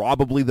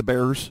probably the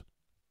Bears?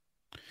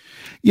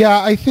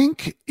 Yeah, I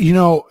think,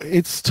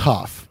 it's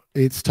tough.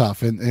 It's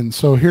tough. And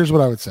so here's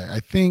what I would say. I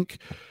think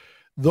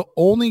the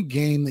only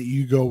game that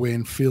you go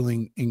in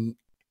feeling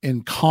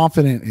and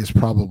confident is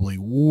probably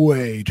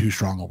way too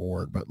strong of a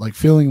word, but like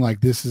feeling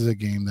like this is a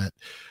game that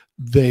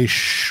they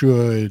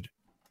should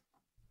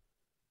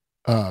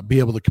be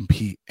able to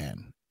compete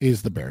in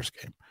is the Bears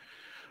game.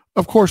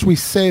 Of course, we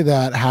say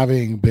that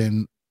having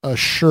been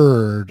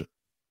assured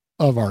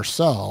of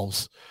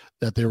ourselves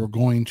that they were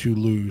going to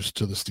lose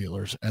to the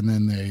Steelers, and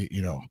then they,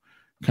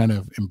 kind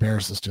of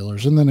embarrass the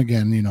Steelers. And then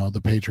again,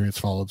 the Patriots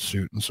followed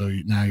suit. And so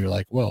now you're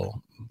like,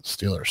 well,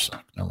 Steelers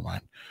suck. Never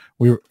mind.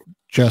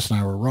 Jess and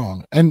I were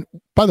wrong. And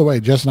by the way,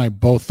 Jess and I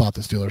both thought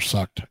the Steelers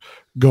sucked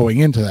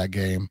going into that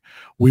game.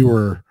 We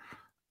were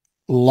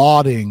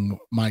lauding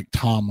Mike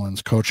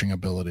Tomlin's coaching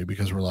ability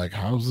because we're like,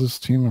 how's this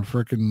team a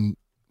freaking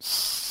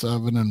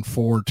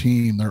 7-4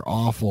 team? They're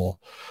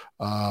awful.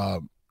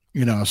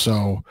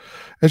 So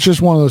it's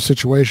just one of those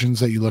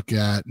situations that you look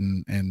at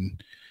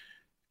and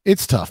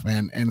it's tough,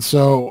 man. And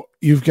so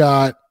you've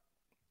got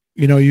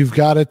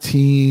a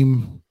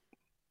team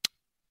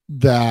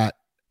that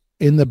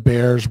in the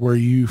Bears where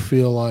you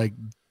feel like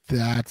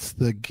that's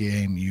the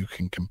game you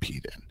can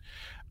compete in.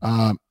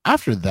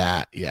 After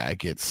that, it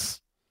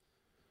gets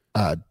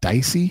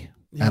dicey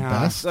at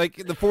best. Like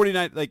the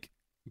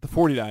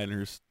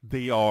 49ers,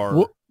 they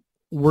are.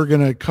 We're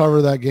going to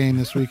cover that game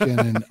this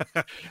weekend, and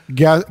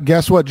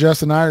guess what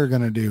Jess and I are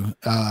going to do?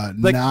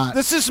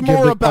 This is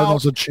more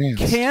about a chance.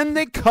 Can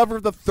they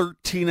cover the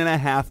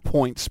 13.5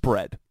 point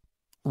spread?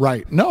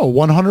 Right. No,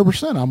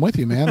 100%. I'm with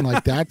you, man.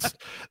 Like that's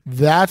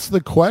the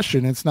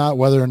question. It's not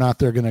whether or not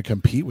they're going to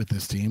compete with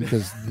this team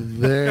because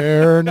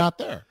they're not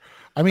there.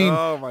 I mean,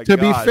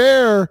 be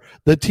fair,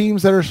 the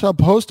teams that are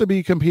supposed to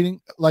be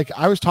competing, like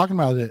I was talking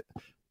about it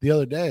the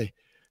other day.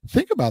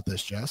 Think about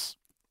this, Jess.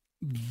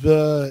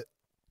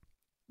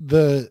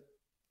 The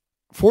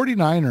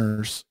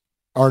 49ers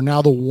are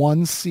now the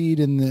 1 seed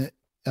in the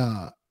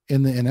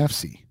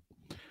NFC.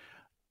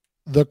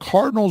 The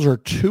Cardinals are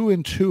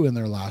 2-2 in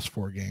their last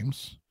 4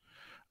 games.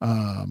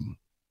 And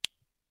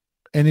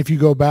if you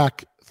go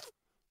back,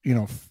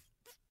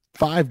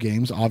 5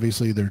 games,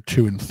 obviously they're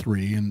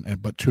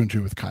 2-3 but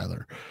 2-2 with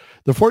Kyler.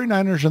 The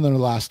 49ers in their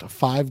last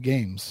 5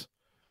 games,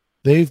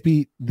 they've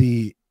beat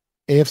the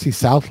AFC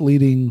South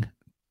leading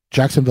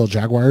Jacksonville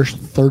Jaguars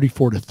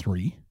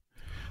 34-3.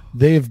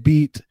 They've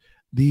beat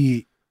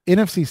the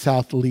NFC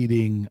South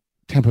leading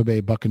Tampa Bay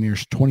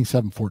Buccaneers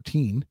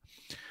 27-14.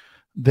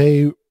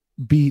 They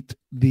beat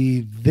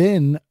the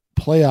then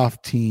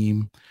playoff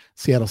team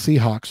Seattle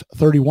Seahawks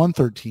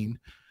 31-13.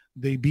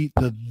 They beat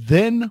the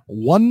then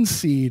 1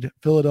 seed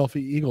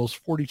Philadelphia Eagles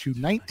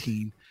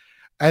 42-19.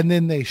 And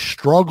then they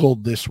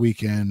struggled this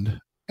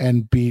weekend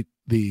and beat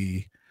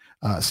the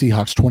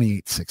Seahawks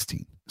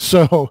 28-16.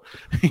 So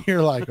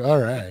you're like, all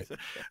right,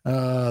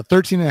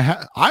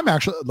 13.5. I'm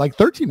actually like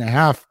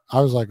 13.5. I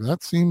was like,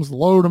 that seems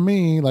low to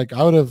me. Like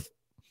I would have,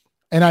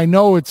 and I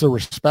know it's a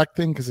respect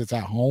thing because it's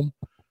at home.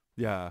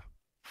 Yeah.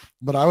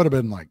 But I would have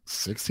been like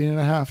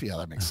 16.5. Yeah,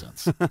 that makes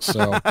sense.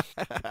 So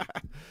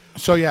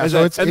yeah.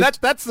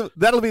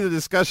 That'll be the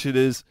discussion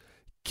is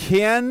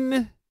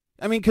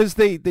because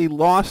they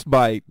lost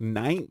by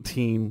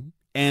 19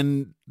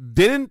 and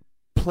didn't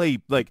play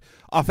like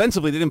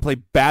offensively. They didn't play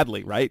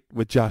badly, right,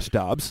 with Josh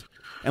Dobbs,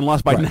 and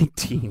lost by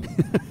 19.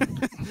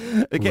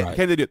 Can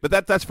they do it?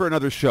 But that's for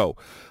another show.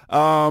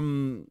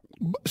 So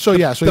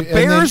the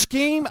Bears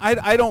game,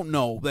 I don't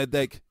know that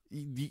like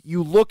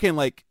you look and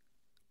like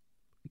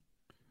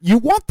you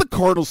want the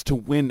Cardinals to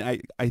win.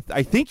 I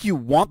think you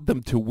want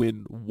them to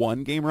win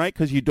 1 game, right?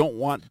 Because you don't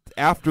want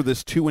after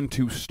this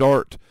 2-2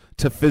 start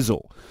to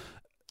fizzle.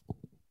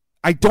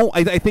 I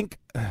think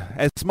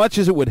as much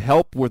as it would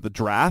help with the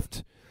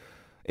draft.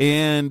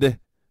 And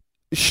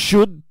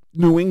should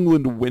New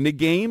England win a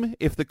game,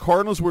 if the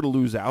Cardinals were to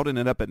lose out and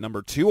end up at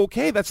number 2,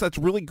 okay, that's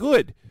really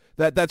good.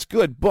 That's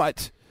good.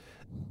 But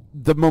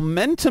the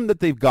momentum that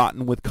they've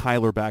gotten with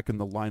Kyler back in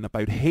the lineup,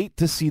 I'd hate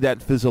to see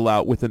that fizzle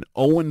out with an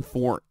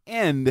 0-4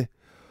 end,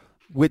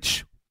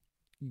 which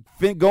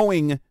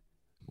going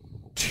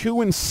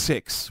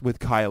 2-6 with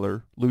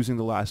Kyler, losing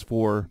the last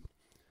 4,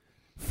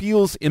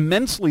 feels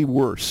immensely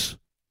worse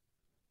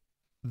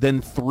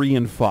than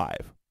 3-5.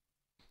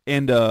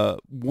 And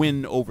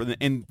win over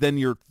and then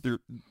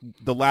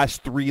the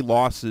last 3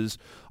 losses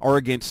are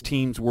against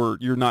teams where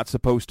you're not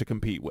supposed to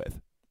compete with.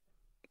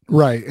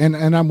 Right. And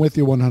I'm with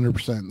you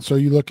 100%. So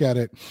you look at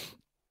it,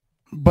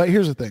 but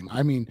here's the thing.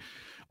 I mean,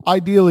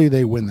 ideally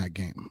they win that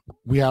game.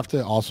 We have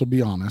to also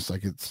be honest.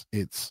 Like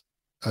it's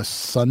a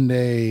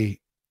Sunday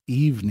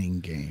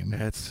evening game.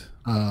 It's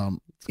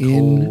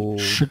in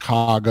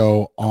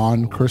Chicago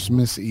on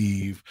Christmas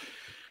Eve.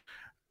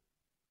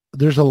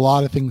 There's a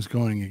lot of things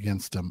going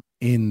against them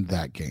in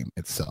that game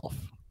itself.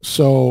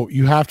 So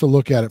you have to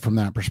look at it from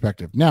that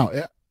perspective. Now,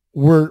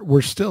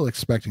 we're still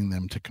expecting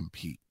them to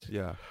compete.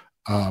 Yeah.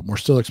 We're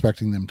still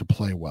expecting them to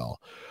play well.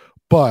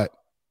 But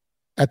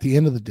at the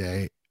end of the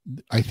day,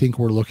 I think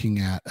we're looking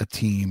at a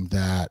team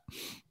that,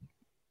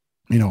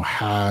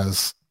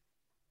 has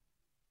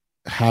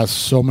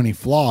so many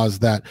flaws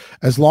that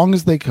as long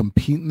as they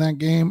compete in that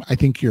game, I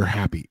think you're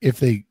happy. If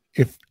they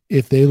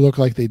look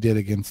like they did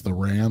against the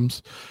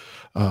Rams,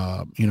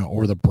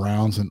 or the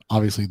Browns, and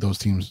obviously those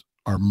teams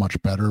are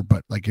much better.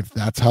 But like if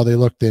that's how they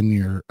look, then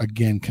you're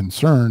again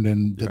concerned,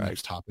 and the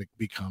next topic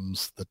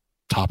becomes the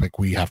topic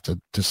we have to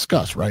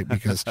discuss, right?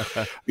 Because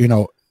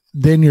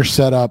then you're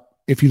set up.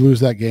 If you lose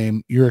that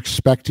game, you're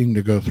expecting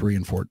to go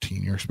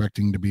 3-14. You're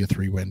expecting to be a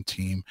 3-win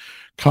team,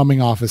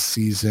 coming off a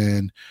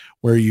season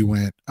where you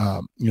went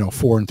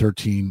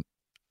 4-13.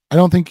 I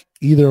don't think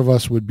either of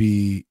us would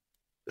be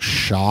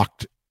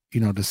shocked,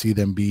 to see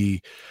them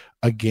be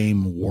a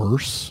game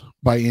worse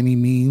by any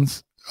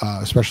means,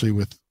 especially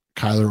with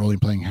Kyler only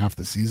playing half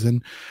the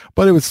season,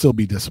 but it would still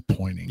be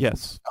disappointing.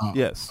 Yes.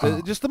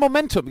 Just the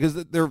momentum, because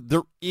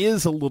there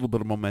is a little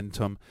bit of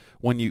momentum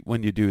when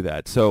you do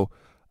that. So,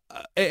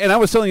 and I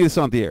was telling you this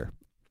off the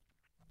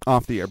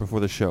air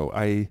before the show.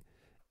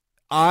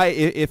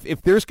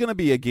 If there's going to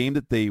be a game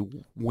that they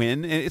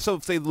win, and so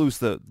if they lose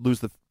the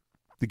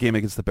game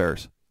against the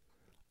Bears,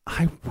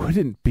 I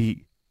wouldn't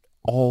be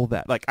all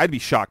that, like, I'd be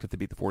shocked if they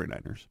beat the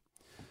 49ers.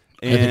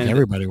 And I think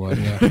everybody would,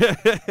 yeah.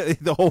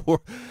 The whole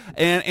world.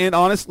 And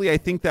honestly, I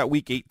think that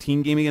Week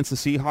 18 game against the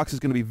Seahawks is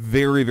going to be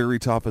very, very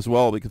tough as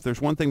well, because there's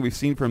one thing we've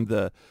seen from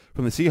the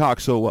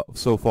Seahawks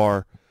so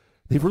far.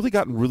 They've really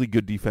gotten really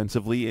good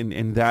defensively,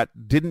 and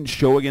that didn't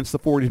show against the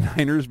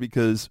 49ers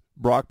because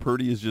Brock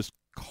Purdy is just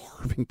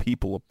carving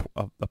people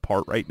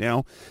apart right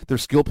now. Their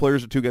skill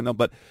players are too good now,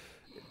 but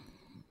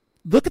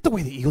look at the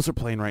way the Eagles are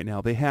playing right now.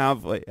 They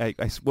have,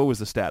 what was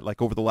the stat?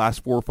 Like over the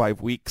last 4 or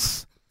 5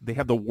 weeks, they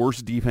have the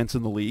worst defense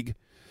in the league.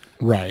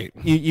 Right.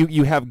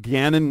 You have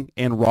Gannon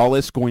and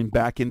Rollis going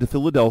back into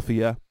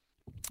Philadelphia,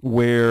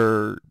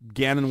 where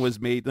Gannon was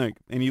made, like,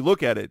 and you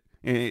look at it,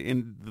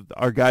 and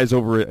our guys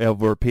over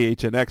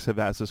PHNX have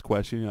asked this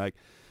question,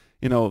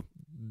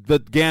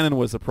 that Gannon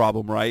was the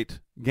problem, right?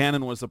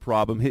 Gannon was the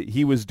problem.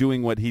 He was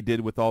doing what he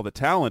did with all the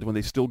talent when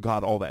they still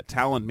got all that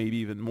talent, maybe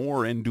even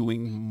more, and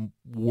doing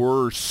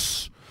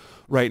worse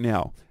right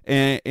now.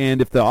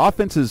 And if the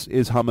offense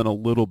is humming a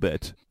little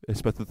bit,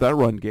 especially with that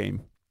run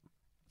game,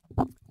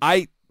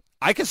 I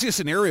can see a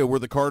scenario where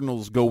the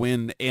Cardinals go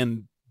in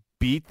and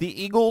beat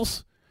the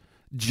Eagles.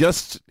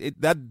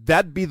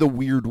 That'd be the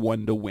weird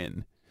one to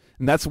win.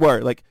 And that's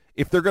where, like,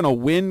 if they're going to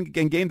win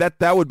a game,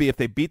 that would be if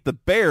they beat the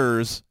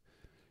Bears,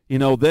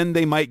 then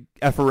they might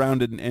F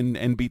around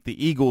and beat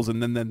the Eagles,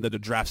 and then the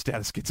draft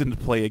status gets into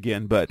play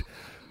again. But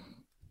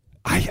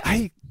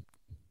I'm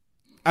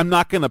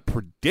not going to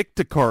predict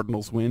the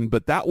Cardinals win,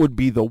 but that would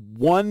be the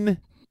one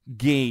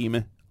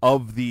game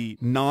of the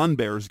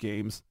non-Bears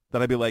games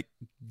that I'd be like,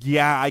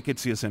 yeah, I could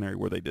see a scenario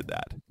where they did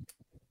that.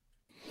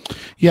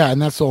 Yeah, and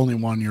that's the only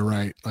one, you're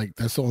right. Like,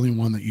 that's the only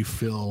one that you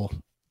feel,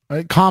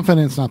 right?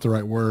 Confidence, not the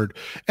right word.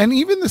 And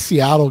even the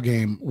Seattle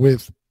game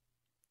with,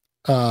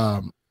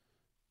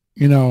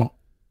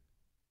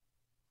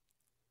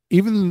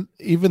 even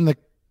the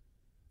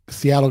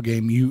Seattle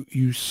game,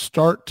 you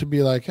start to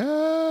be like,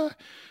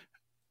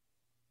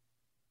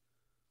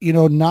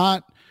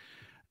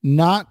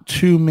 not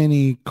too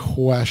many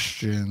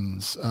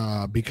questions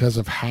because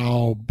of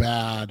how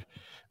bad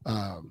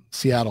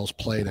Seattle's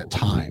played at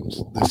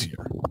times this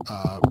year.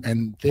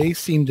 And they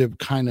seem to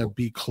kind of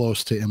be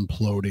close to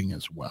imploding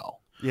as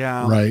well.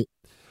 Yeah. Right?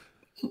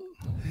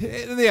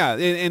 Yeah,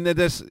 and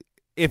this,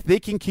 if they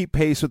can keep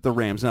pace with the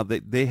Rams, now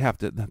they have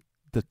to,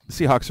 the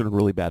Seahawks are in a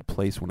really bad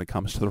place when it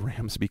comes to the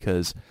Rams,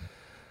 because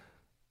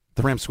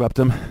the Rams swept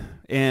them,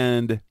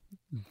 and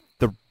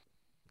the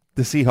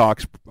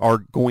Seahawks are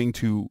going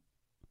to,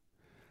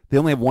 they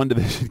only have one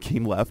division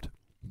game left,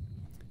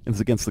 and it's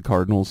against the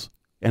Cardinals,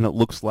 and it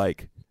looks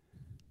like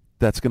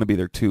that's going to be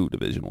their 2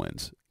 division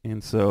wins.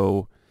 And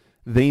so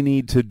they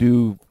need to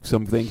do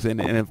some things,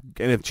 and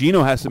if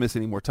Geno has to miss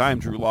any more time,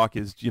 Drew Lock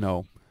is,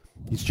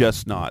 he's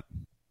just not.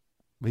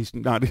 He's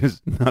not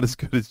as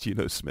good as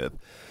Geno Smith,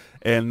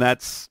 and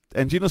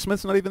Geno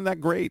Smith's not even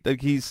that great.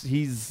 Like,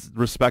 he's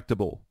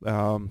respectable.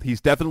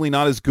 He's definitely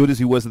not as good as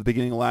he was at the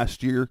beginning of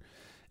last year,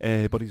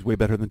 but he's way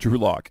better than Drew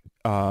Lock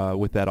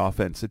with that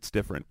offense. It's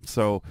different.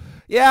 So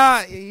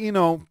yeah,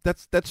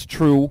 that's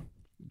true.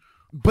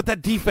 But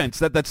that defense,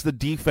 that's the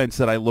defense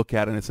that I look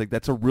at, and it's like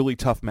that's a really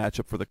tough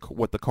matchup for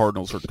what the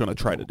Cardinals are going to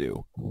try to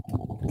do.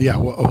 Yeah,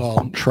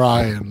 well,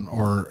 try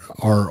or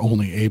are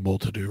only able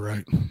to do,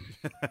 right?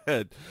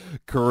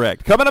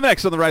 Correct. Coming up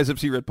next on the Rise Up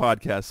See Red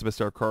podcast, the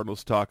Best Our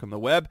Cardinals talk on the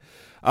web.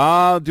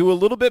 Do a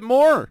little bit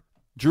more.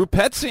 Drew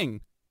Petzing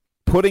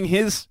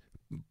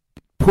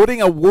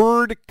putting a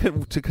word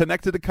to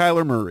connect it to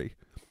Kyler Murray.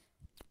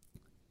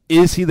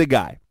 Is he the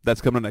guy?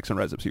 That's coming up next on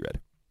Rise Up See Red.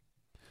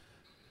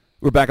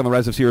 We're back on the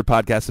Rise of Seaward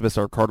podcast, the Best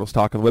Our Cardinals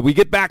talk on the web. We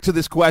get back to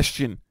this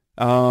question.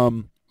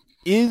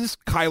 Is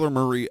Kyler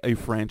Murray a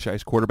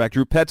franchise quarterback?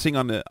 Drew Petzing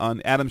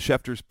on Adam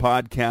Schefter's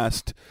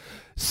podcast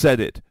said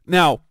it.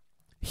 Now,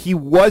 he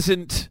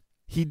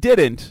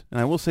didn't, and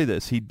I will say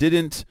this, he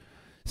didn't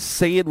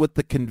say it with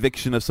the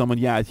conviction of someone,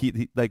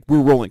 he like,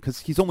 we're rolling,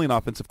 because he's only an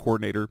offensive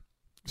coordinator,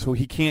 so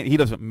he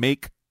doesn't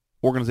make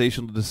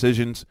organizational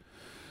decisions.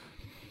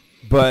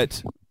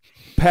 But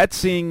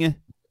Petzing,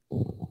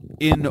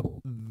 in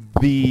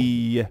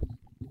the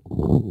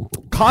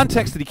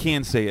context that he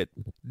can say it,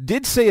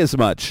 did say as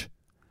much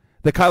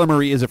that Kyler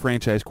Murray is a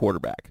franchise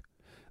quarterback.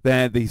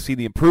 That they see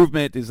the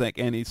improvement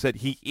and he said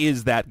he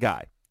is that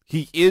guy.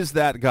 He is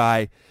that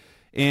guy,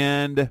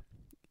 and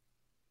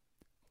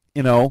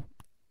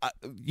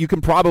you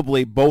can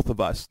probably, both of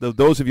us,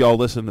 those of y'all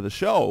listen to the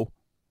show,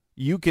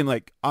 you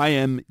can I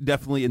am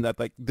definitely in that.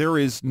 There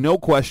is no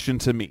question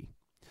to me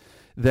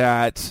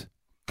that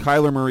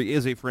Kyler Murray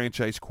is a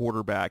franchise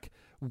quarterback.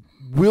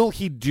 Will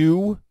he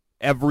do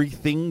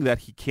everything that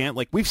he can?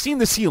 We've seen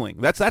the ceiling.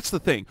 That's the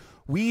thing.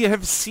 We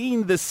have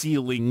seen the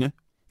ceiling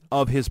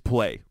of his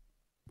play,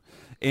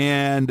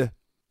 and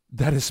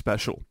that is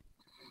special.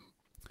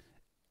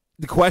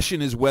 The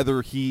question is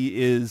whether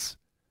he is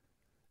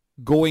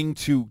going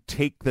to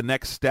take the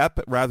next step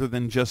rather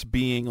than just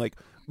being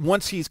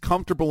once he's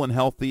comfortable and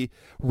healthy,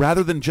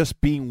 rather than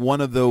just being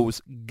one of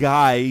those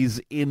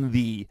guys in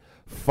the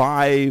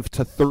 5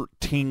 to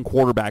 13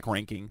 quarterback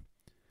ranking,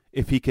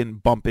 if he can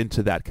bump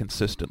into that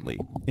consistently,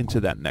 into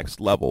that next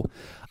level.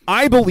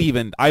 I believe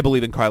in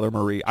Kyler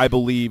Murray. I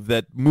believe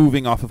that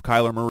moving off of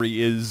Kyler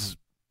Murray is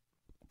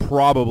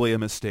probably a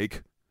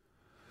mistake.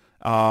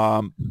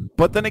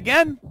 But then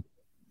again,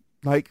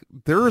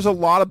 there's a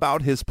lot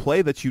about his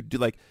play that you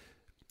do.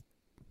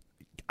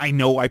 I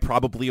know I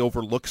probably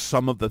overlook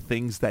some of the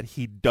things that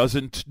he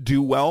doesn't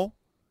do well,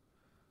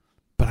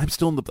 but I'm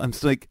still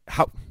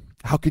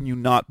how can you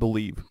not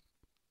believe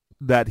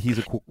that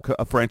he's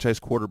a franchise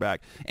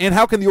quarterback? And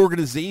how can the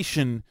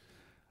organization,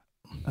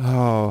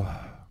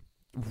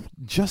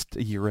 just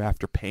a year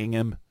after paying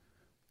him,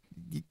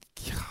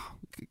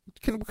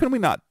 can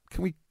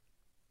we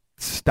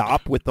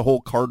stop with the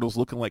whole Cardinals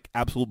looking like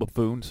absolute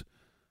buffoons?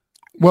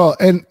 Well,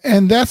 and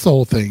that's the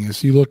whole thing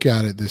is you look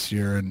at it this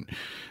year and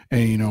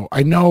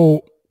I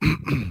know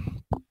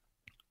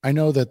I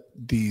know that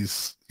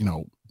these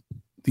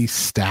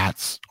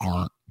stats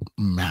aren't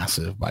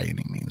massive by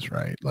any means,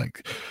 right?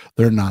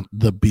 They're not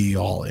the be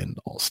all end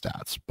all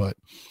stats, but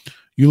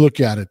you look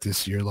at it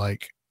this year,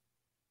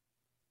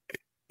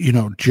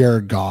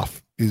 Jared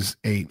Goff is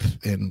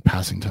 8th in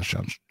passing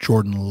touchdowns.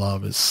 Jordan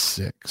Love is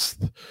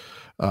 6th.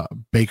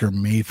 Baker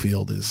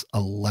Mayfield is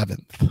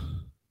 11th.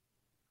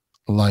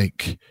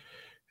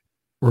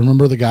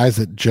 Remember the guys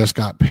that just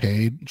got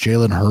paid?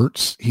 Jalen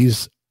Hurts,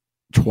 he's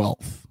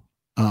 12th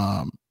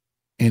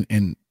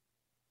in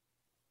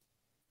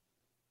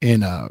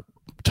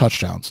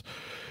touchdowns.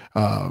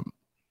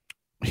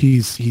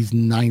 He's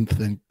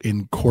 9th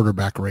in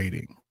quarterback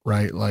rating,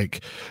 right?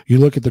 You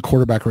look at the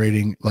quarterback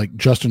rating,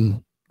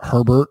 Justin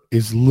Herbert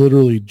is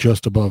literally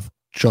just above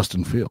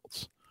Justin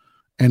Fields,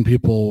 and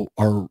people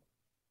are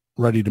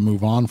ready to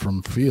move on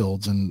from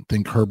Fields and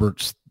think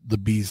Herbert's the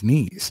bee's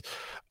knees.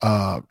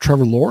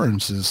 Trevor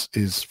Lawrence is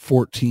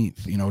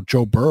 14th.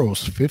 Joe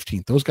Burrow's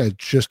 15th. Those guys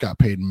just got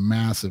paid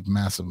massive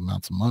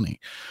amounts of money.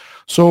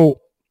 So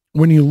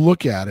when you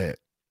look at it,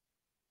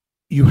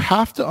 you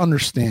have to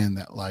understand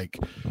that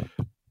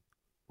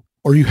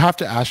or you have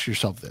to ask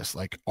yourself this,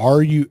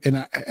 are you,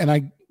 and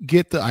I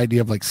get the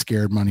idea of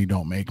scared money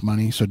don't make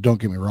money. So don't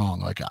get me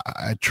wrong.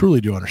 I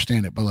truly do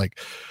understand it, but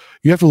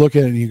you have to look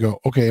at it and you go,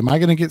 okay, am I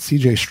going to get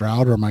CJ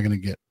Stroud or am I going to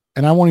get,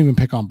 and I won't even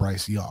pick on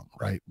Bryce Young,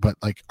 right? But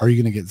are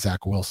you going to get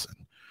Zach Wilson?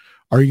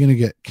 Are you going to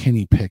get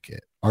Kenny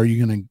Pickett? Are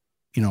you going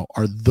to,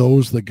 are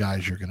those the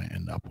guys you're going to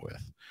end up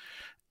with?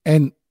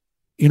 And,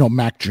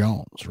 Mac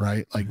Jones,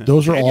 right?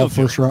 Those are all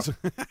first round.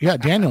 Yeah,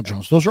 Daniel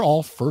Jones. Those are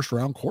all first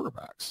round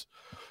quarterbacks.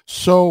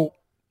 So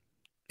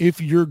if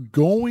you're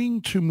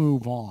going to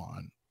move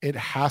on, it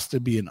has to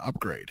be an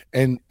upgrade.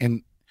 And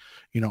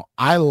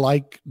I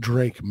like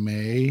Drake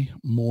May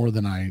more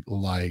than I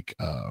like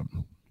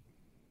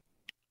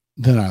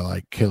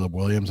Caleb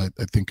Williams. I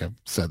think I've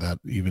said that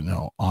even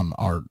on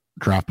our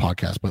draft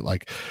podcast, but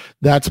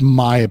that's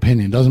my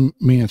opinion. Doesn't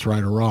mean it's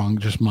right or wrong,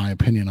 just my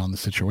opinion on the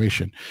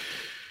situation.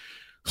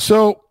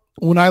 So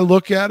when I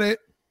look at it,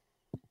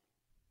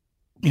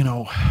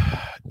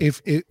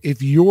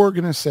 if you're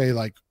going to say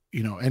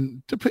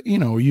and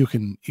you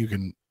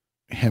can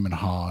hem and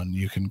haw and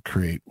you can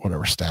create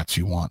whatever stats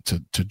you want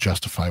to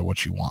justify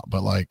what you want.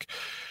 But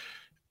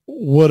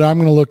what I'm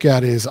going to look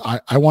at is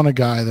I want a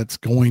guy that's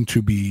going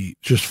to be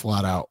just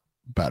flat out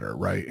better.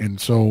 Right.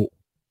 And so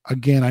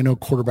again, I know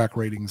quarterback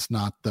rating is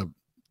not the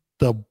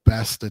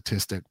best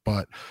statistic,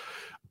 but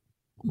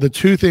the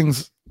two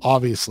things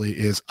obviously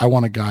is I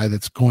want a guy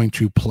that's going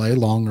to play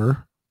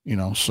longer,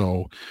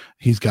 so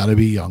he's got to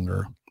be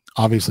younger.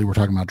 Obviously we're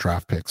talking about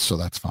draft picks, so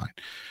that's fine.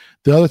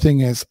 The other thing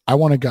is I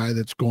want a guy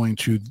that's going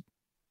to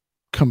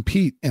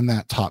compete in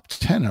that top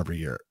 10 every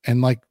year.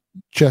 And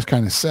Jess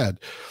kind of said,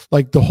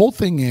 the whole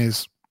thing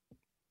is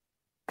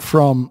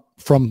from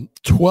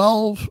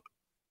 12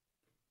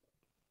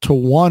 to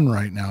 1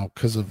 right now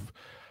because of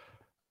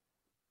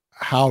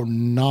how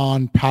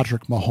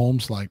Patrick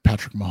Mahomes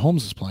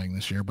is playing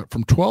this year, but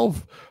from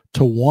 12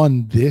 to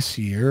 1 this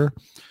year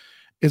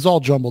is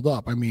all jumbled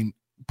up. I mean,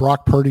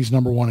 Brock Purdy's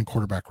number 1 in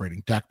quarterback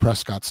rating. Dak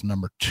Prescott's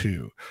number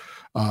 2.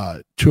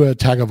 Tua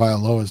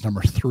Tagovailoa is number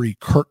 3.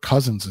 Kirk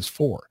Cousins is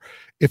 4.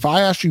 If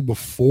I asked you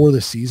before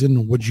the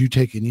season, would you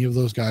take any of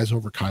those guys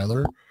over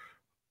Kyler?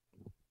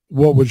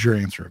 what would your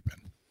answer have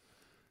been?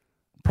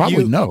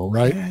 Probably no,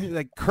 right?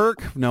 Like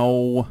Kirk,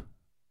 no.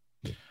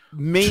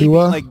 Maybe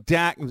Tua? like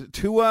Dak,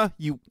 Tua.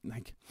 You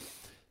like?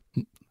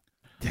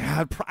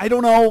 Yeah, I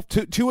don't know.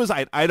 Tua's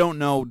I don't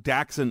know.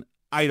 Daxon,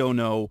 I don't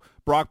know.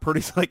 Brock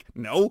Purdy's like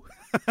no,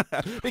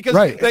 because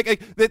right.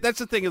 like that's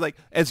the thing. Like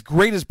as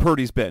great as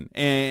Purdy's been,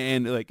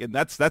 and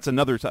that's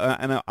another.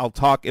 And I'll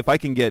talk if I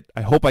can get.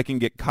 I hope I can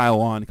get Kyle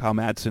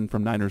Madsen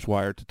from Niners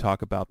Wire to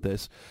talk about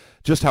this,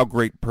 just how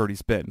great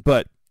Purdy's been.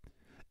 But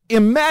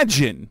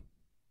imagine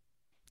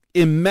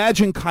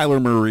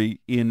Kyler Murray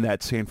in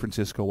that San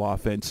Francisco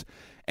offense,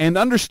 and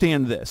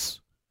understand this: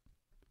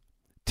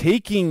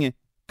 taking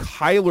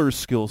Kyler's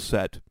skill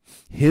set,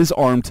 his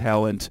arm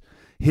talent,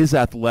 his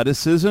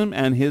athleticism,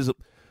 and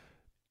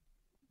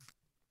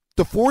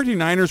the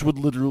 49ers would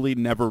literally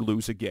never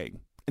lose a game.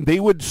 And they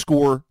would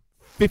score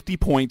 50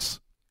 points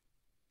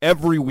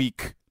every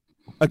week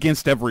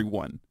against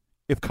everyone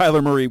if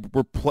Kyler Murray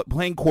were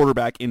playing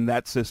quarterback in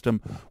that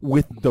system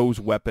with those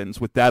weapons,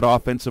 with that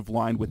offensive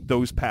line, with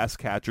those pass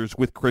catchers,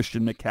 with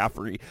Christian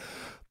McCaffrey.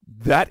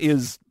 That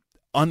is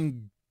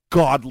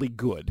ungodly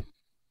good.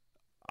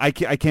 I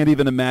can't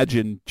even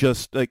imagine.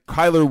 Just like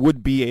Kyler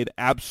would be an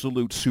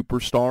absolute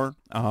superstar.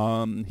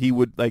 He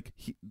would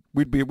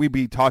we'd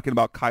be talking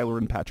about Kyler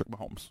and Patrick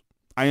Mahomes.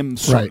 I am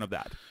certain of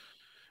that.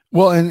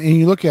 Well, and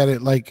you look at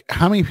it like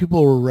how many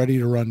people were ready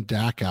to run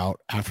Dak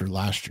out after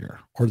last year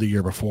or the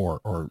year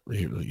before, or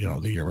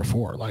the year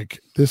before.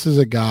 Like this is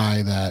a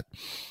guy that,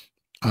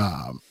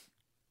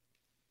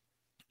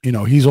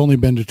 he's only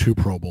been to 2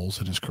 Pro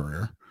Bowls in his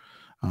career.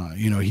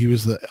 He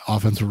was the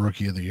offensive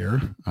rookie of the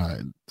year.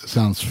 It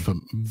sounds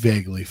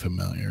vaguely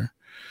familiar.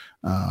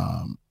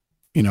 And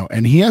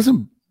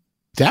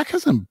Dak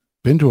hasn't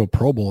been to a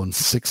Pro Bowl in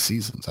 6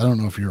 seasons. I don't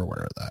know if you're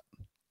aware of that.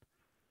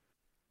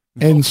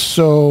 No. And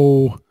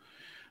so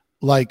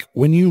like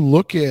when you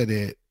look at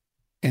it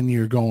and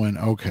you're going,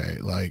 okay,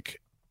 like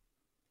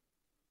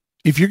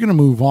if you're going to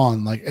move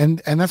on, like,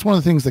 and that's one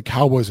of the things the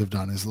Cowboys have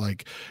done is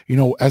like,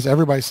 as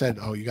everybody said,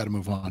 oh, you got to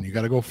move on. You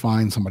got to go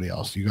find somebody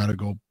else. You got to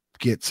go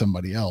get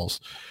somebody else.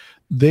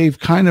 They've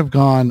kind of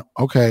gone,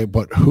 okay,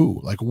 but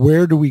who? Like,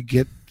 where do we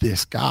get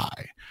this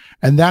guy?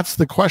 And that's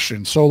the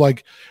question. So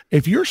like,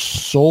 if you're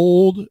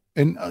sold,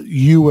 and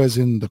you as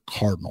in the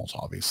Cardinals,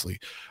 obviously,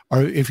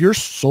 or if you're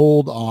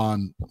sold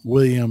on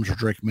Williams or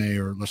Drake May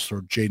or let's throw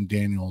Jaden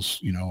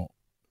Daniels,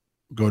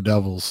 go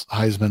Devils,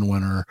 Heisman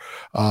winner.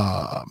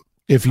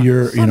 If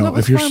you're,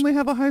 if you're finally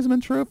have a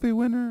Heisman Trophy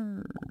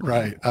winner,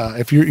 right?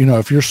 If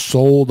you're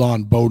sold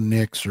on Bo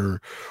Nix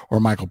or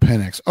Michael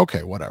Penix,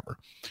 okay, whatever.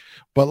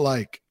 But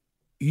like,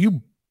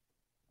 you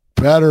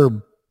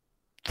better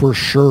for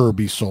sure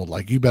be sold.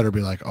 Like, you better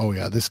be like, oh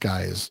yeah, this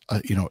guy is,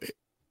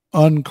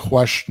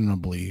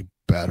 unquestionably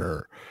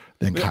better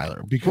than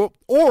Kyler, because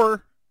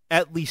or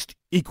at least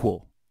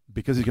equal,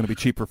 because he's going to be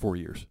cheap for 4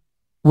 years,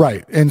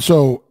 right? And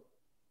so,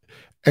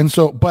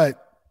 but.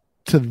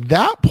 To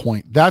that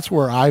point, that's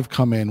where I've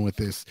come in with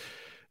this.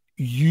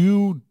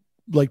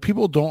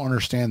 People don't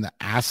understand the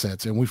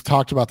assets, and we've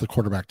talked about the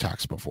quarterback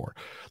tax before.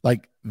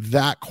 Like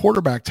that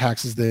quarterback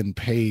tax is then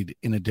paid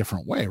in a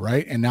different way,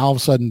 right? And now all of a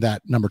sudden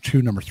that number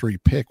 2, number 3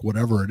 pick,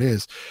 whatever it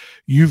is,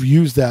 you've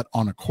used that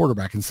on a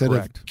quarterback instead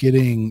Correct. Of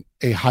getting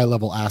a high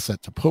level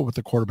asset to put with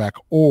the quarterback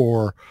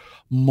or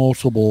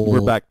multiple.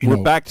 We're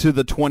back to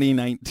the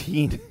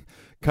 2019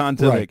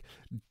 content, right.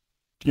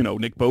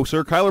 Nick Bosa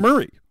or Kyler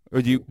Murray.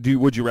 Or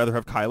would you rather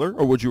have Kyler,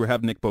 or would you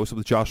have Nick Bosa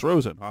with Josh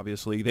Rosen?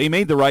 Obviously, they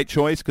made the right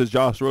choice because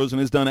Josh Rosen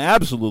has done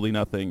absolutely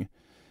nothing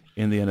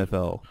in the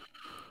NFL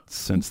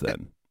since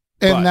then.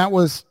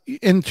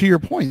 And to your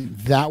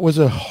point, that was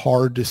a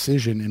hard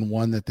decision and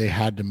one that they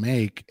had to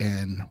make,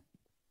 and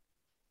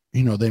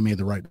they made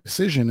the right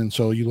decision. And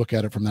so you look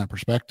at it from that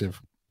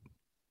perspective,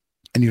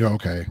 and you go,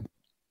 okay,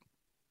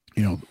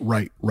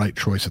 right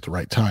choice at the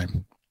right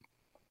time.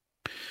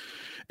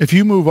 If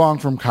you move on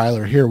from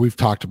Kyler here, we've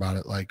talked about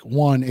it. Like,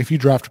 one, if you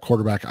draft a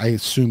quarterback, I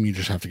assume you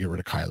just have to get rid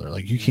of Kyler.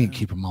 Like, you can't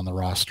keep him on the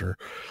roster.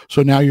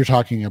 So now you're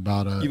talking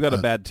about you've got a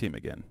bad team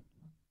again.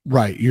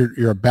 Right.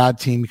 You're a bad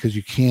team because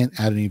you can't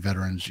add any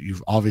veterans.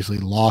 You've obviously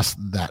lost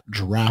that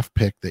draft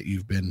pick that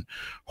you've been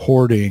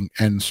hoarding.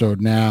 And so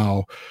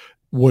now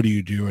what do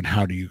you do and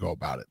how do you go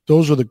about it?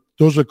 Those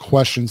are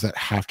questions that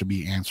have to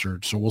be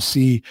answered. So we'll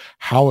see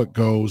how it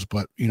goes.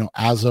 But,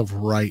 as of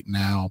right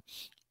now,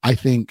 I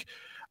think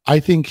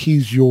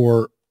he's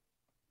your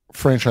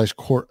franchise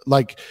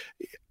like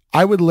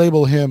I would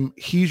label him,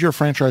 he's your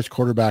franchise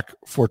quarterback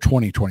for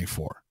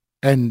 2024.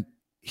 And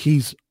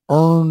he's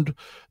earned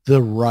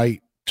the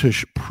right to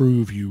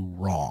prove you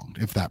wrong,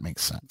 if that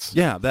makes sense.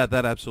 Yeah, that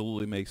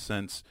absolutely makes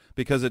sense,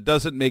 because it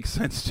doesn't make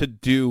sense to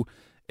do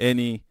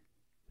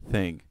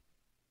anything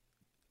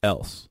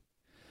else.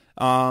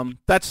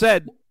 That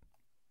said,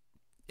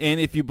 and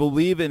if you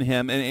believe in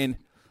him, and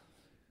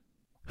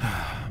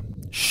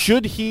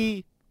should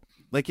he,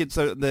 like, it's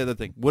the other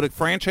thing, would a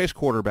franchise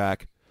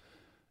quarterback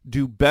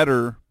do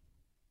better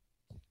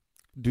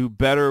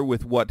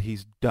with what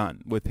he's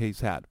done, with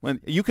he's had?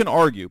 When you can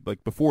argue,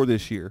 like before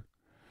this year,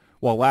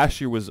 while last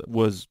year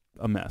was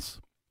a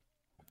mess,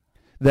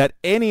 that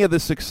any of the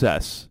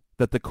success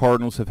that the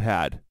Cardinals have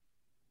had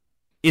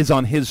is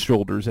on his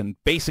shoulders and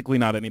basically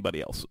not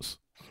anybody else's.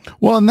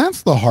 Well, and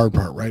that's the hard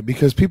part, right?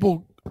 Because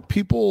people,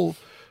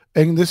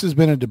 and this has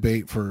been a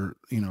debate for,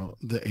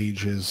 the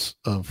ages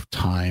of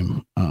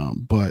time.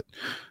 But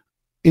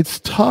it's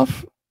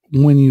tough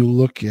when you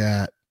look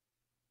at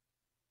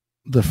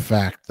the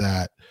fact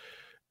that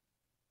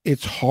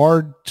it's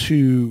hard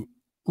to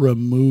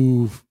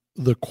remove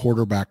the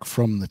quarterback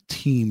from the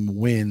team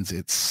wins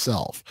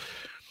itself.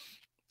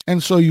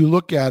 And so you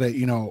look at it,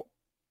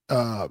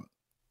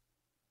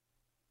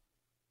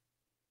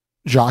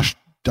 Josh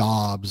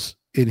Dobbs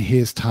in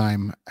his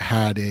time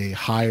had a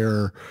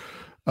higher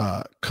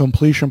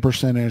completion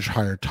percentage,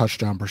 higher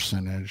touchdown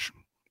percentage,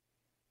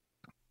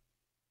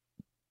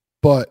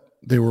 but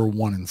they were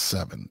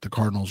 1-7. The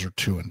Cardinals are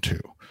 2-2.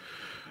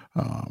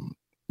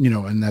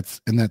 And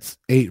that's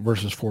 8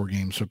 versus 4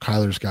 games. So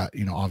Kyler's got,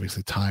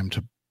 obviously time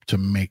to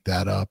make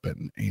that up,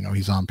 and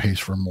he's on pace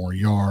for more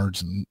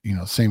yards and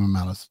same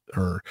amount of,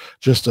 or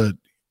just a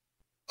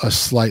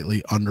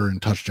slightly under in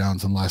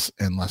touchdowns and less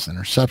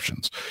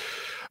interceptions.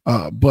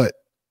 But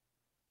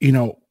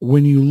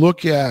when you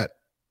look at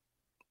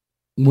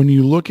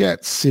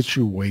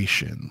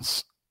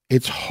situations,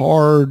 it's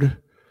hard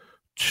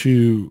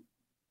to,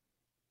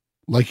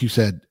 like you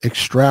said,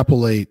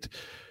 extrapolate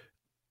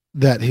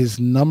that his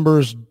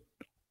numbers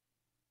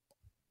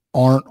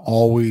aren't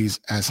always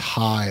as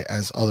high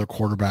as other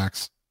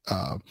quarterbacks.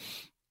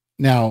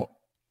 Now,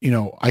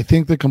 I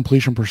think the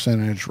completion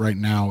percentage right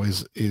now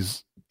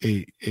is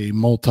a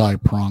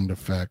multi-pronged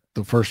effect.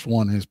 The first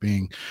one is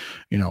being,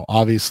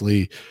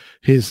 obviously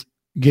his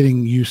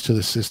getting used to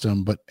the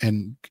system,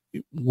 and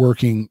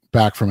working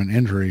back from an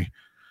injury.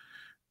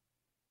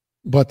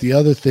 But the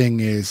other thing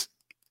is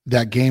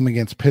that game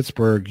against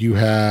Pittsburgh, you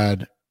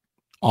had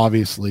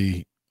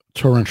obviously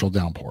torrential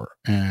downpour.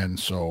 And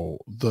so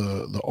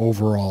the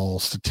overall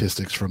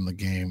statistics from the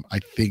game, I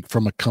think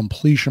from a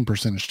completion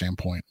percentage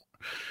standpoint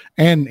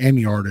and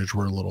yardage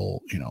were a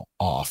little,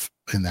 off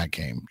in that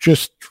game,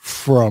 just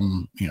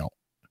from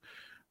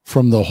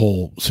the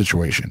whole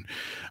situation.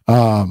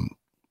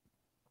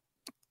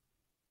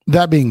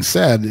 That being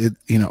said,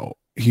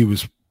 he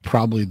was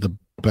probably the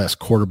best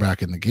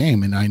quarterback in the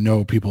game. And I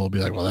know people will be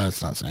like, well,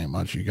 that's not saying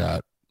much. You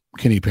got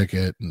Kenny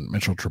Pickett and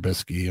Mitchell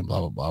Trubisky and blah,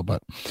 blah, blah.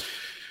 But,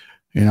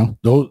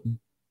 those,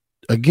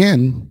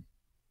 again,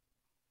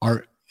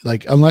 are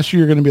like, unless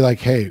you're going to be like,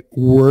 hey,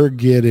 we're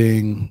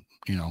getting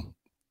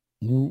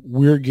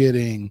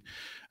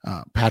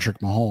Patrick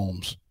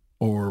Mahomes,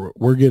 or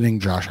we're getting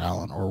Josh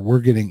Allen, or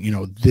we're getting,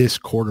 this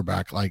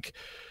quarterback. Like,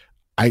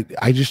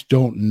 I just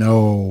don't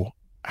know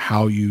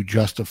how you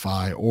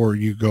justify, or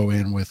you go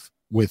in with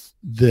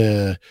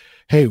the,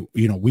 hey,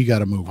 we got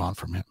to move on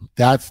from him.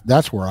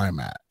 That's where I'm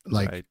at.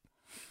 Like, right.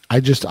 I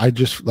just,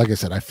 like I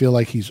said, I feel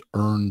like he's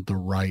earned the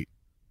right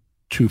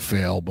to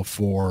fail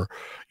before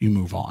you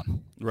move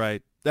on.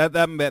 Right.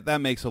 That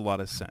makes a lot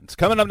of sense.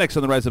 Coming up next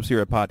on the Rise Up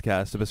Zero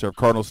podcast, episode of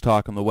Cardinals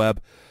Talk on the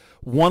Web.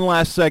 One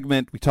last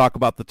segment. We talk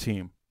about the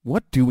team.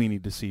 What do we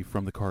need to see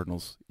from the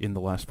Cardinals in the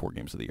last 4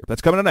 games of the year?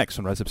 That's coming up next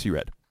on Rise Up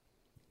C-Red.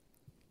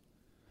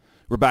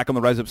 We're back on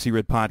the Rise Up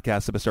C-Red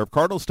podcast, episode of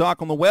Cardinals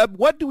Talk on the Web.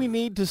 What do we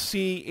need to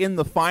see in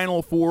the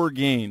final 4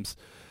 games?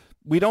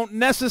 We don't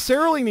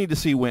necessarily need to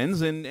see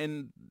wins,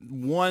 and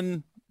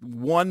one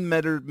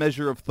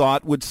measure of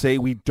thought would say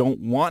we don't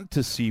want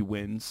to see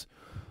wins.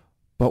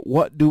 But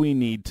what do we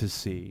need to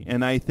see?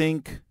 And I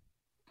think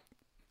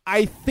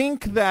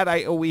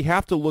that we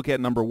have to look at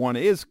number 1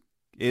 is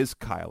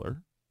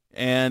Kyler,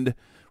 and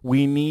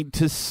we need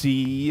to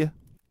see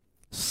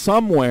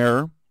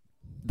somewhere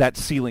that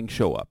ceiling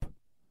show up.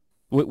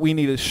 We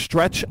need a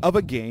stretch of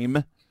a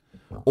game,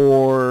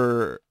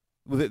 or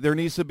there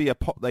needs to be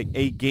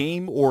a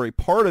game or a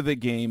part of a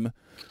game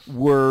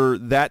where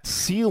that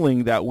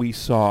ceiling that we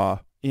saw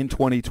in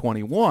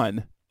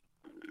 2021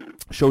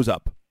 shows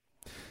up.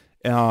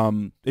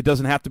 It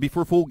doesn't have to be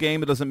for a full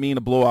game. It doesn't mean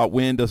a blowout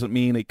win. Doesn't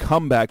mean a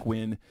comeback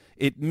win.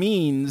 It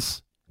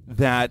means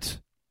that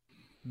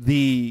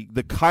the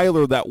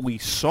Kyler that we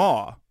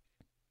saw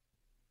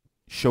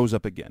shows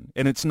up again,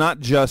 and it's not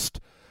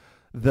just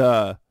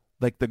the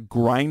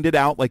grinded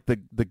out, like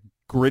the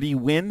gritty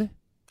win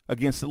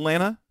against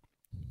Atlanta,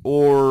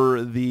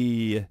 or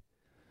the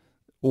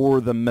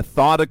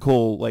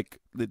methodical, like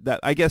that.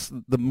 I guess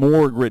the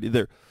more gritty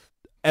there.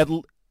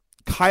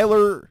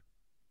 Kyler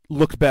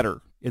looked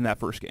better in that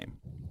first game,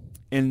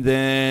 and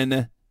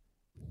then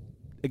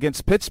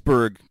against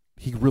Pittsburgh,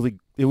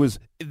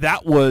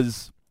 that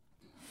was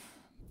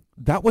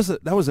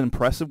an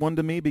impressive one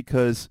to me,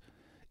 because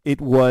it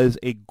was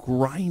a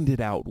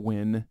grinded out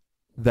win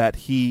that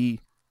he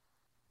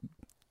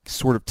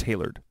sort of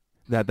tailored,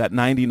 that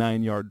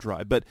 99-yard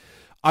drive. But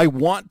I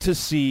want to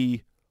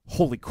see,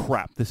 holy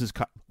crap,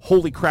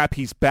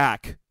 he's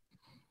back.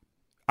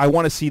 I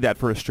want to see that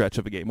for a stretch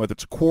of a game, whether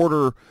it's a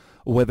quarter,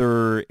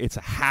 whether it's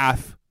a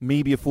half,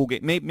 maybe a full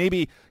game,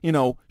 maybe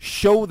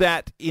show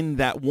that in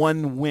that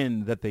one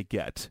win that they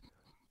get,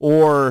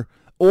 or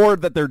or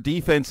that their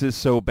defense is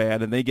so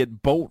bad and they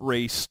get boat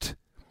raced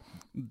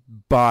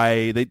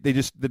by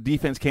the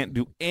defense can't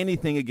do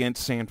anything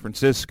against San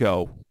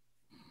Francisco.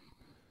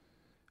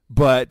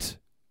 But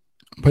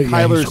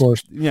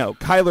Kyler's,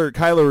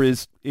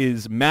 Kyler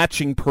is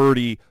matching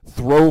Purdy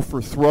throw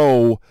for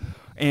throw,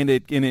 and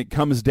it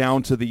comes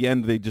down to the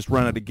end. They just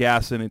run out of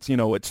gas, and it's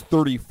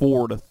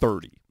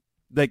 34-30.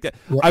 Like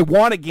I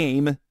want a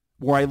game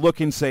where I look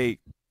and say,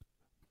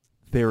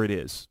 there it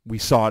is. We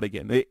saw it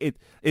again.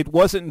 It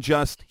wasn't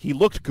just he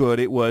looked good.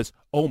 It was,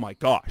 oh my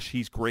gosh,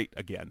 he's great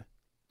again.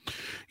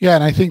 Yeah,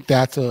 and I think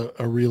that's a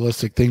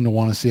realistic thing to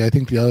want to see. I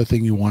think the other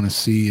thing you want to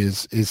see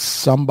is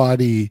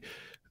somebody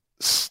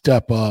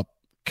step up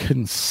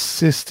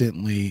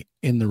consistently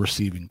in the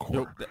receiving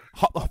corps.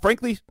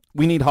 Frankly,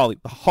 we need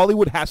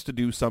Hollywood has to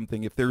do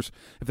something if there's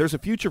a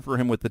future for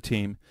him with the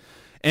team,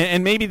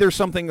 and maybe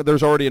there's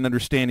already an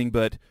understanding,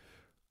 but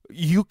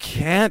you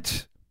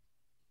can't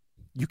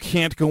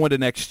go into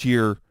next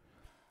year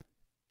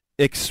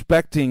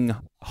expecting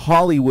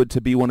Hollywood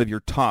to be one of your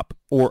top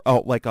or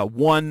like a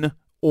 1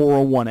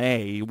 or a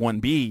 1A,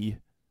 1B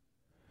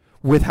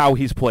with how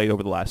he's played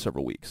over the last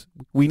several weeks.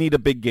 We need a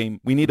big game.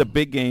 We need a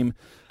big game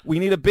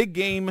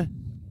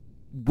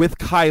with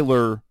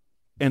Kyler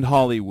and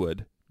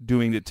Hollywood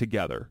doing it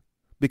together.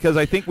 Because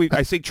I think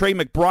I say Trey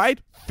McBride,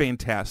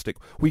 fantastic.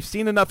 We've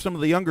seen enough some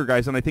of the younger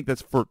guys, and I think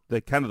that's for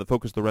the kind of the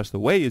focus the rest of the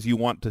way is you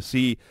want to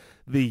see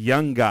the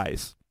young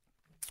guys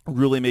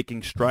really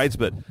making strides.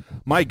 But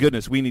my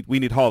goodness, we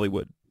need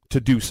Hollywood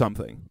to do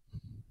something.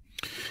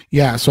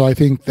 Yeah, so I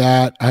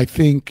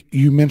think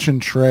you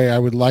mentioned Trey. I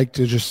would like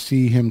to just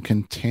see him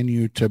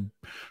continue to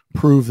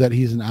prove that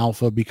he's an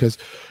alpha because,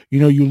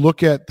 you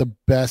look at the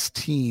best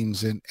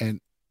teams and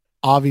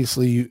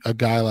obviously a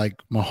guy like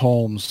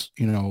Mahomes,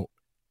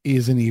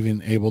 isn't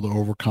even able to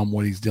overcome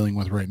what he's dealing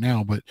with right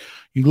now. But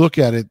you look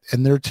at it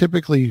and they're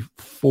typically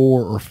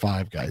 4 or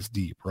 5 guys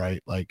deep,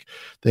 right? Like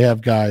they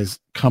have guys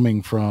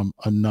coming from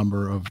a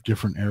number of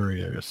different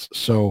areas.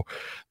 So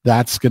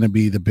that's going to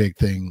be the big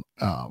thing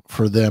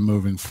for them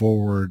moving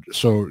forward.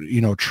 So,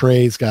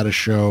 Trey's got to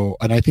show,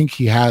 and I think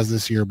he has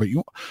this year, but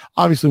you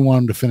obviously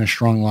want him to finish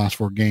strong the last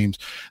 4 games,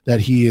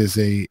 that he is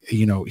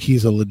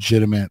he's a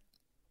legitimate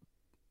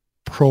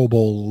Pro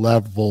Bowl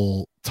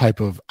level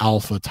type of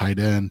alpha tight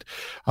end,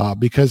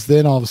 because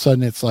then all of a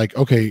sudden it's like,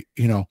 okay,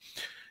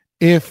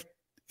 if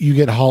you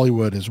get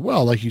Hollywood as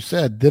well, like you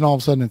said, then all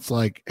of a sudden it's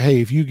like, hey,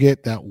 if you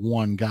get that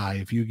one guy,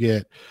 if you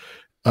get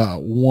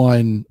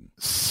one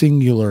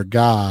singular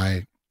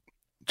guy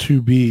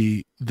to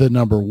be the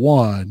number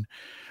one,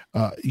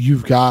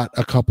 you've got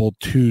a couple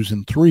 2s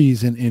and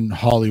 3s in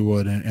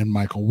Hollywood and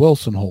Michael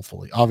Wilson,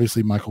 hopefully.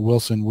 Obviously, Michael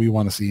Wilson, we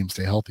want to see him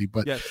stay healthy.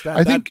 But yes,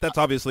 I think that's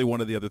obviously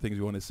one of the other things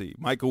we want to see.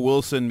 Michael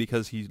Wilson,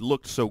 because he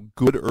looked so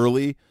good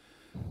early,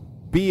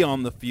 be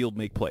on the field,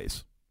 make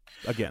plays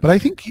again. But I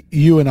think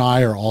you and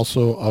I are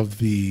also of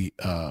the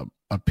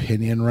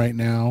opinion right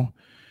now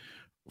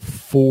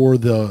for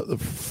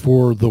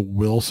the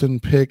Wilson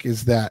pick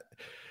is that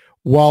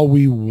while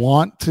we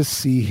want to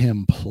see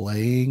him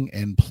playing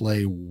and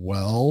play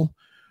well,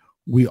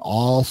 we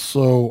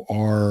also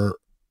are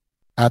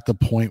at the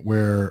point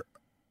where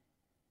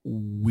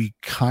we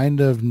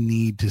kind of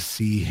need to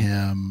see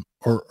him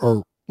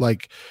or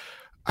like,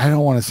 I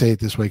don't want to say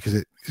it this way because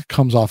it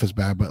comes off as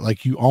bad, but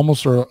like you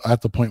almost are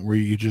at the point where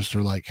you just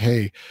are like,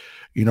 hey,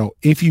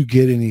 if you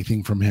get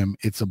anything from him,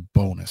 it's a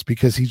bonus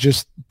because he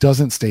just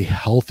doesn't stay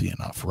healthy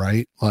enough,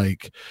 right?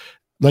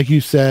 Like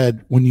you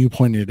said, when you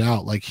pointed it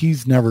out, like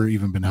he's never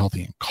even been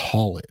healthy in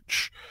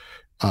college.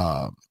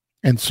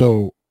 And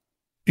so,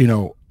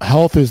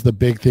 health is the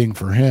big thing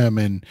for him.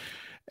 And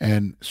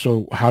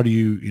so how do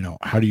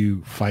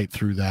you fight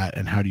through that?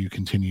 And how do you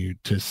continue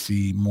to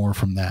see more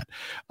from that?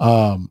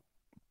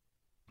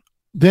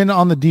 Then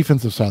on the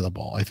defensive side of the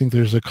ball, I think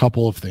there's a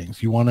couple of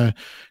things. You want to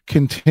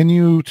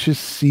continue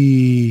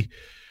to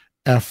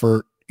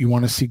effort. You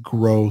want to see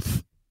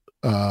growth.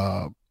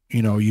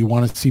 You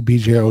want to see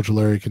BJ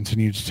Ojulari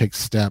continue to take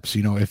steps.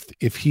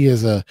 If he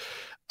is a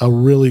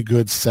really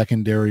good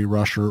secondary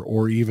rusher,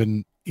 or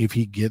even if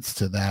he gets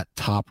to that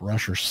top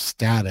rusher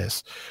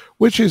status,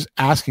 which is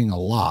asking a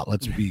lot,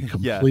 let's be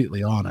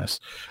completely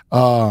honest.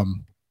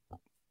 You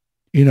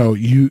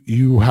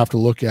have to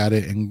look at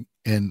it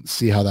and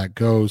see how that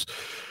goes.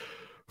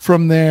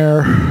 From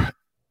there,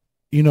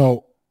 we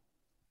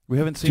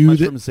haven't seen much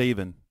from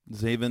Zaven.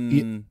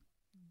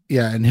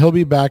 Yeah, and he'll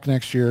be back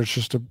next year. It's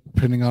just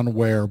depending on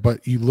where.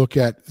 But you look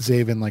at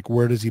Zaven, like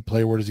where does he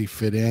play? Where does he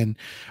fit in?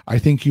 I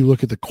think you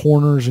look at the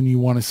corners and you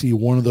want to see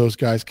one of those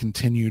guys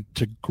continue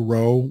to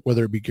grow,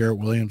 whether it be Garrett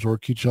Williams or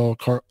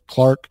Keichel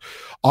Clark.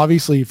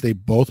 Obviously, if they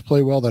both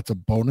play well, that's a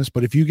bonus.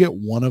 But if you get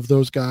one of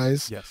those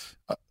guys, yes,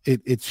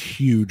 it's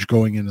huge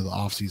going into the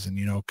offseason,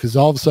 because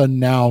all of a sudden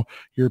now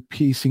you're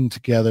piecing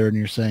together and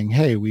you're saying,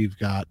 hey, we've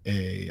got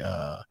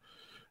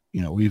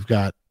we've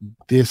got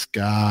this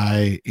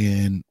guy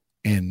in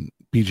BJ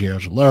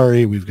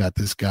Ojulari, we've got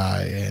this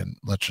guy in,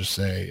 let's just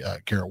say,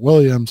 Garrett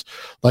Williams.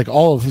 Like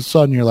all of a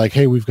sudden you're like,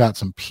 hey, we've got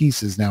some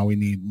pieces now. We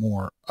need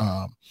more.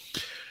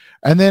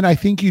 And then I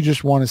think you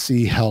just want to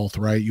see health,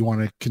 right? You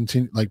want to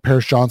continue, like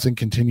Paris Johnson,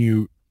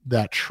 continue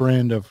that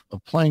trend of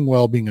playing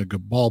well, being a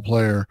good ball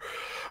player,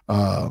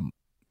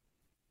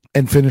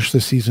 and finish the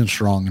season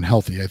strong and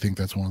healthy. I think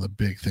that's one of the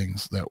big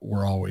things that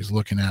we're always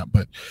looking at.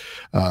 But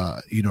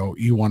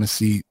you want to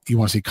see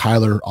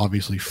Kyler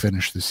obviously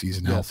finish the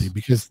season healthy,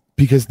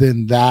 because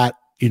then that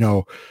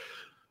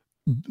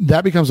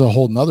that becomes a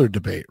whole nother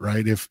debate,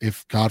 right?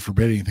 If God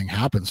forbid anything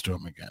happens to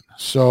him again.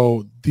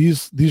 So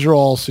these are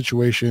all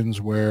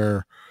situations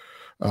where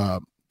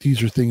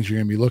these are things you're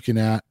going to be looking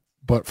at.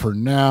 But for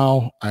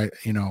now, I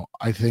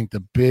think the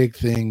big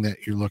thing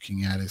that you're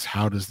looking at is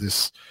how does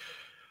this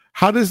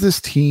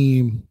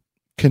team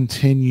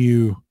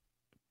continue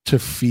to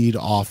feed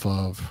off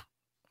of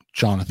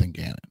Jonathan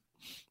Gannon?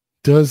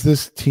 Does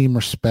this team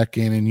respect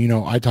Gannon?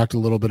 I talked a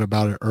little bit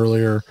about it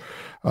earlier.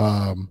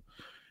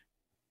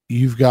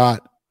 You've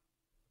got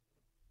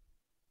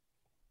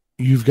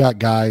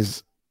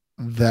guys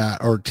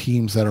that are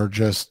teams that are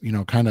just,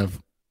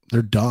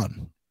 they're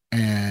done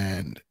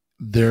and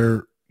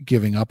they're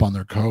giving up on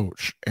their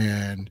coach.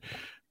 And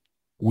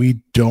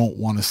we don't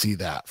want to see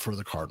that for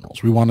the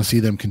Cardinals. We want to see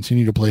them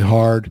continue to play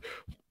hard,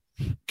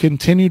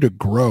 continue to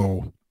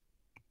grow,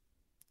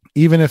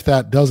 even if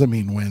that doesn't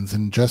mean wins.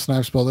 And Jess and I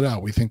have spelled it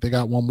out. We think they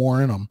got one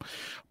more in them,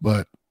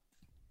 but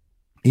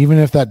even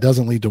if that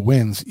doesn't lead to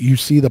wins, you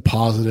see the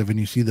positive and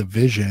you see the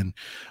vision,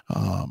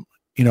 and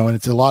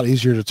it's a lot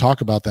easier to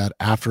talk about that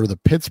after the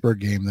Pittsburgh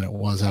game than it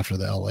was after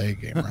the LA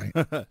game, right?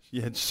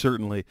 Yeah,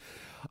 certainly.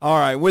 All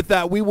right, with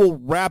that, we will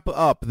wrap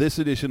up this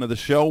edition of the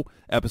show,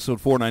 episode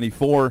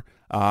 494.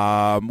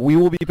 We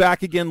will be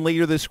back again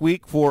later this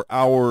week for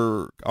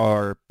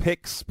our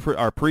picks,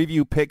 our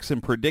preview picks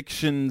and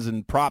predictions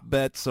and prop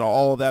bets,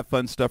 all of that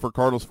fun stuff for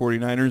Cardinals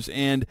 49ers.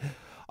 And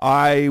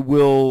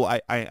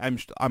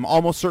I'm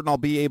almost certain I'll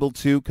be able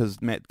to, because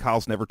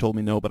Kyle's never told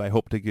me no, but I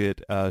hope to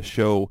get a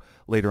show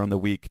later on the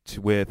week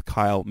with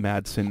Kyle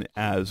Madsen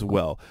as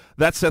well.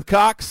 That's Seth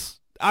Cox.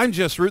 I'm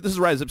Jess Root. This is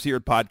Rise Up See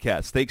Red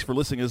Podcast. Thanks for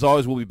listening. As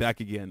always, we'll be back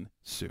again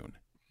soon.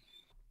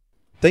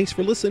 Thanks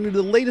for listening to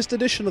the latest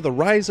edition of the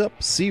Rise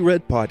Up See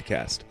Red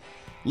Podcast.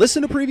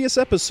 Listen to previous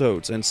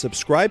episodes and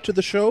subscribe to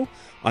the show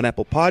on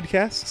Apple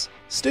Podcasts,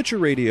 Stitcher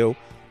Radio,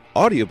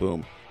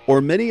 Audioboom,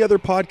 or many other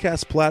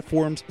podcast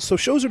platforms so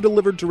shows are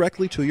delivered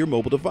directly to your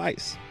mobile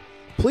device.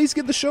 Please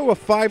give the show a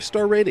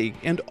 5-star rating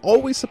and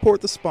always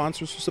support the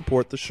sponsors who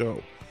support the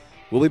show.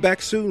 We'll be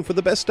back soon for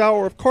the best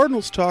hour of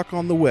Cardinals talk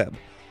on the web.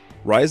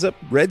 Rise up,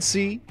 Red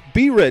Sea,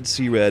 be Red,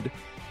 See Red,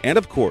 and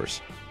of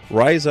course,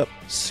 Rise Up,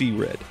 See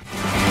Red.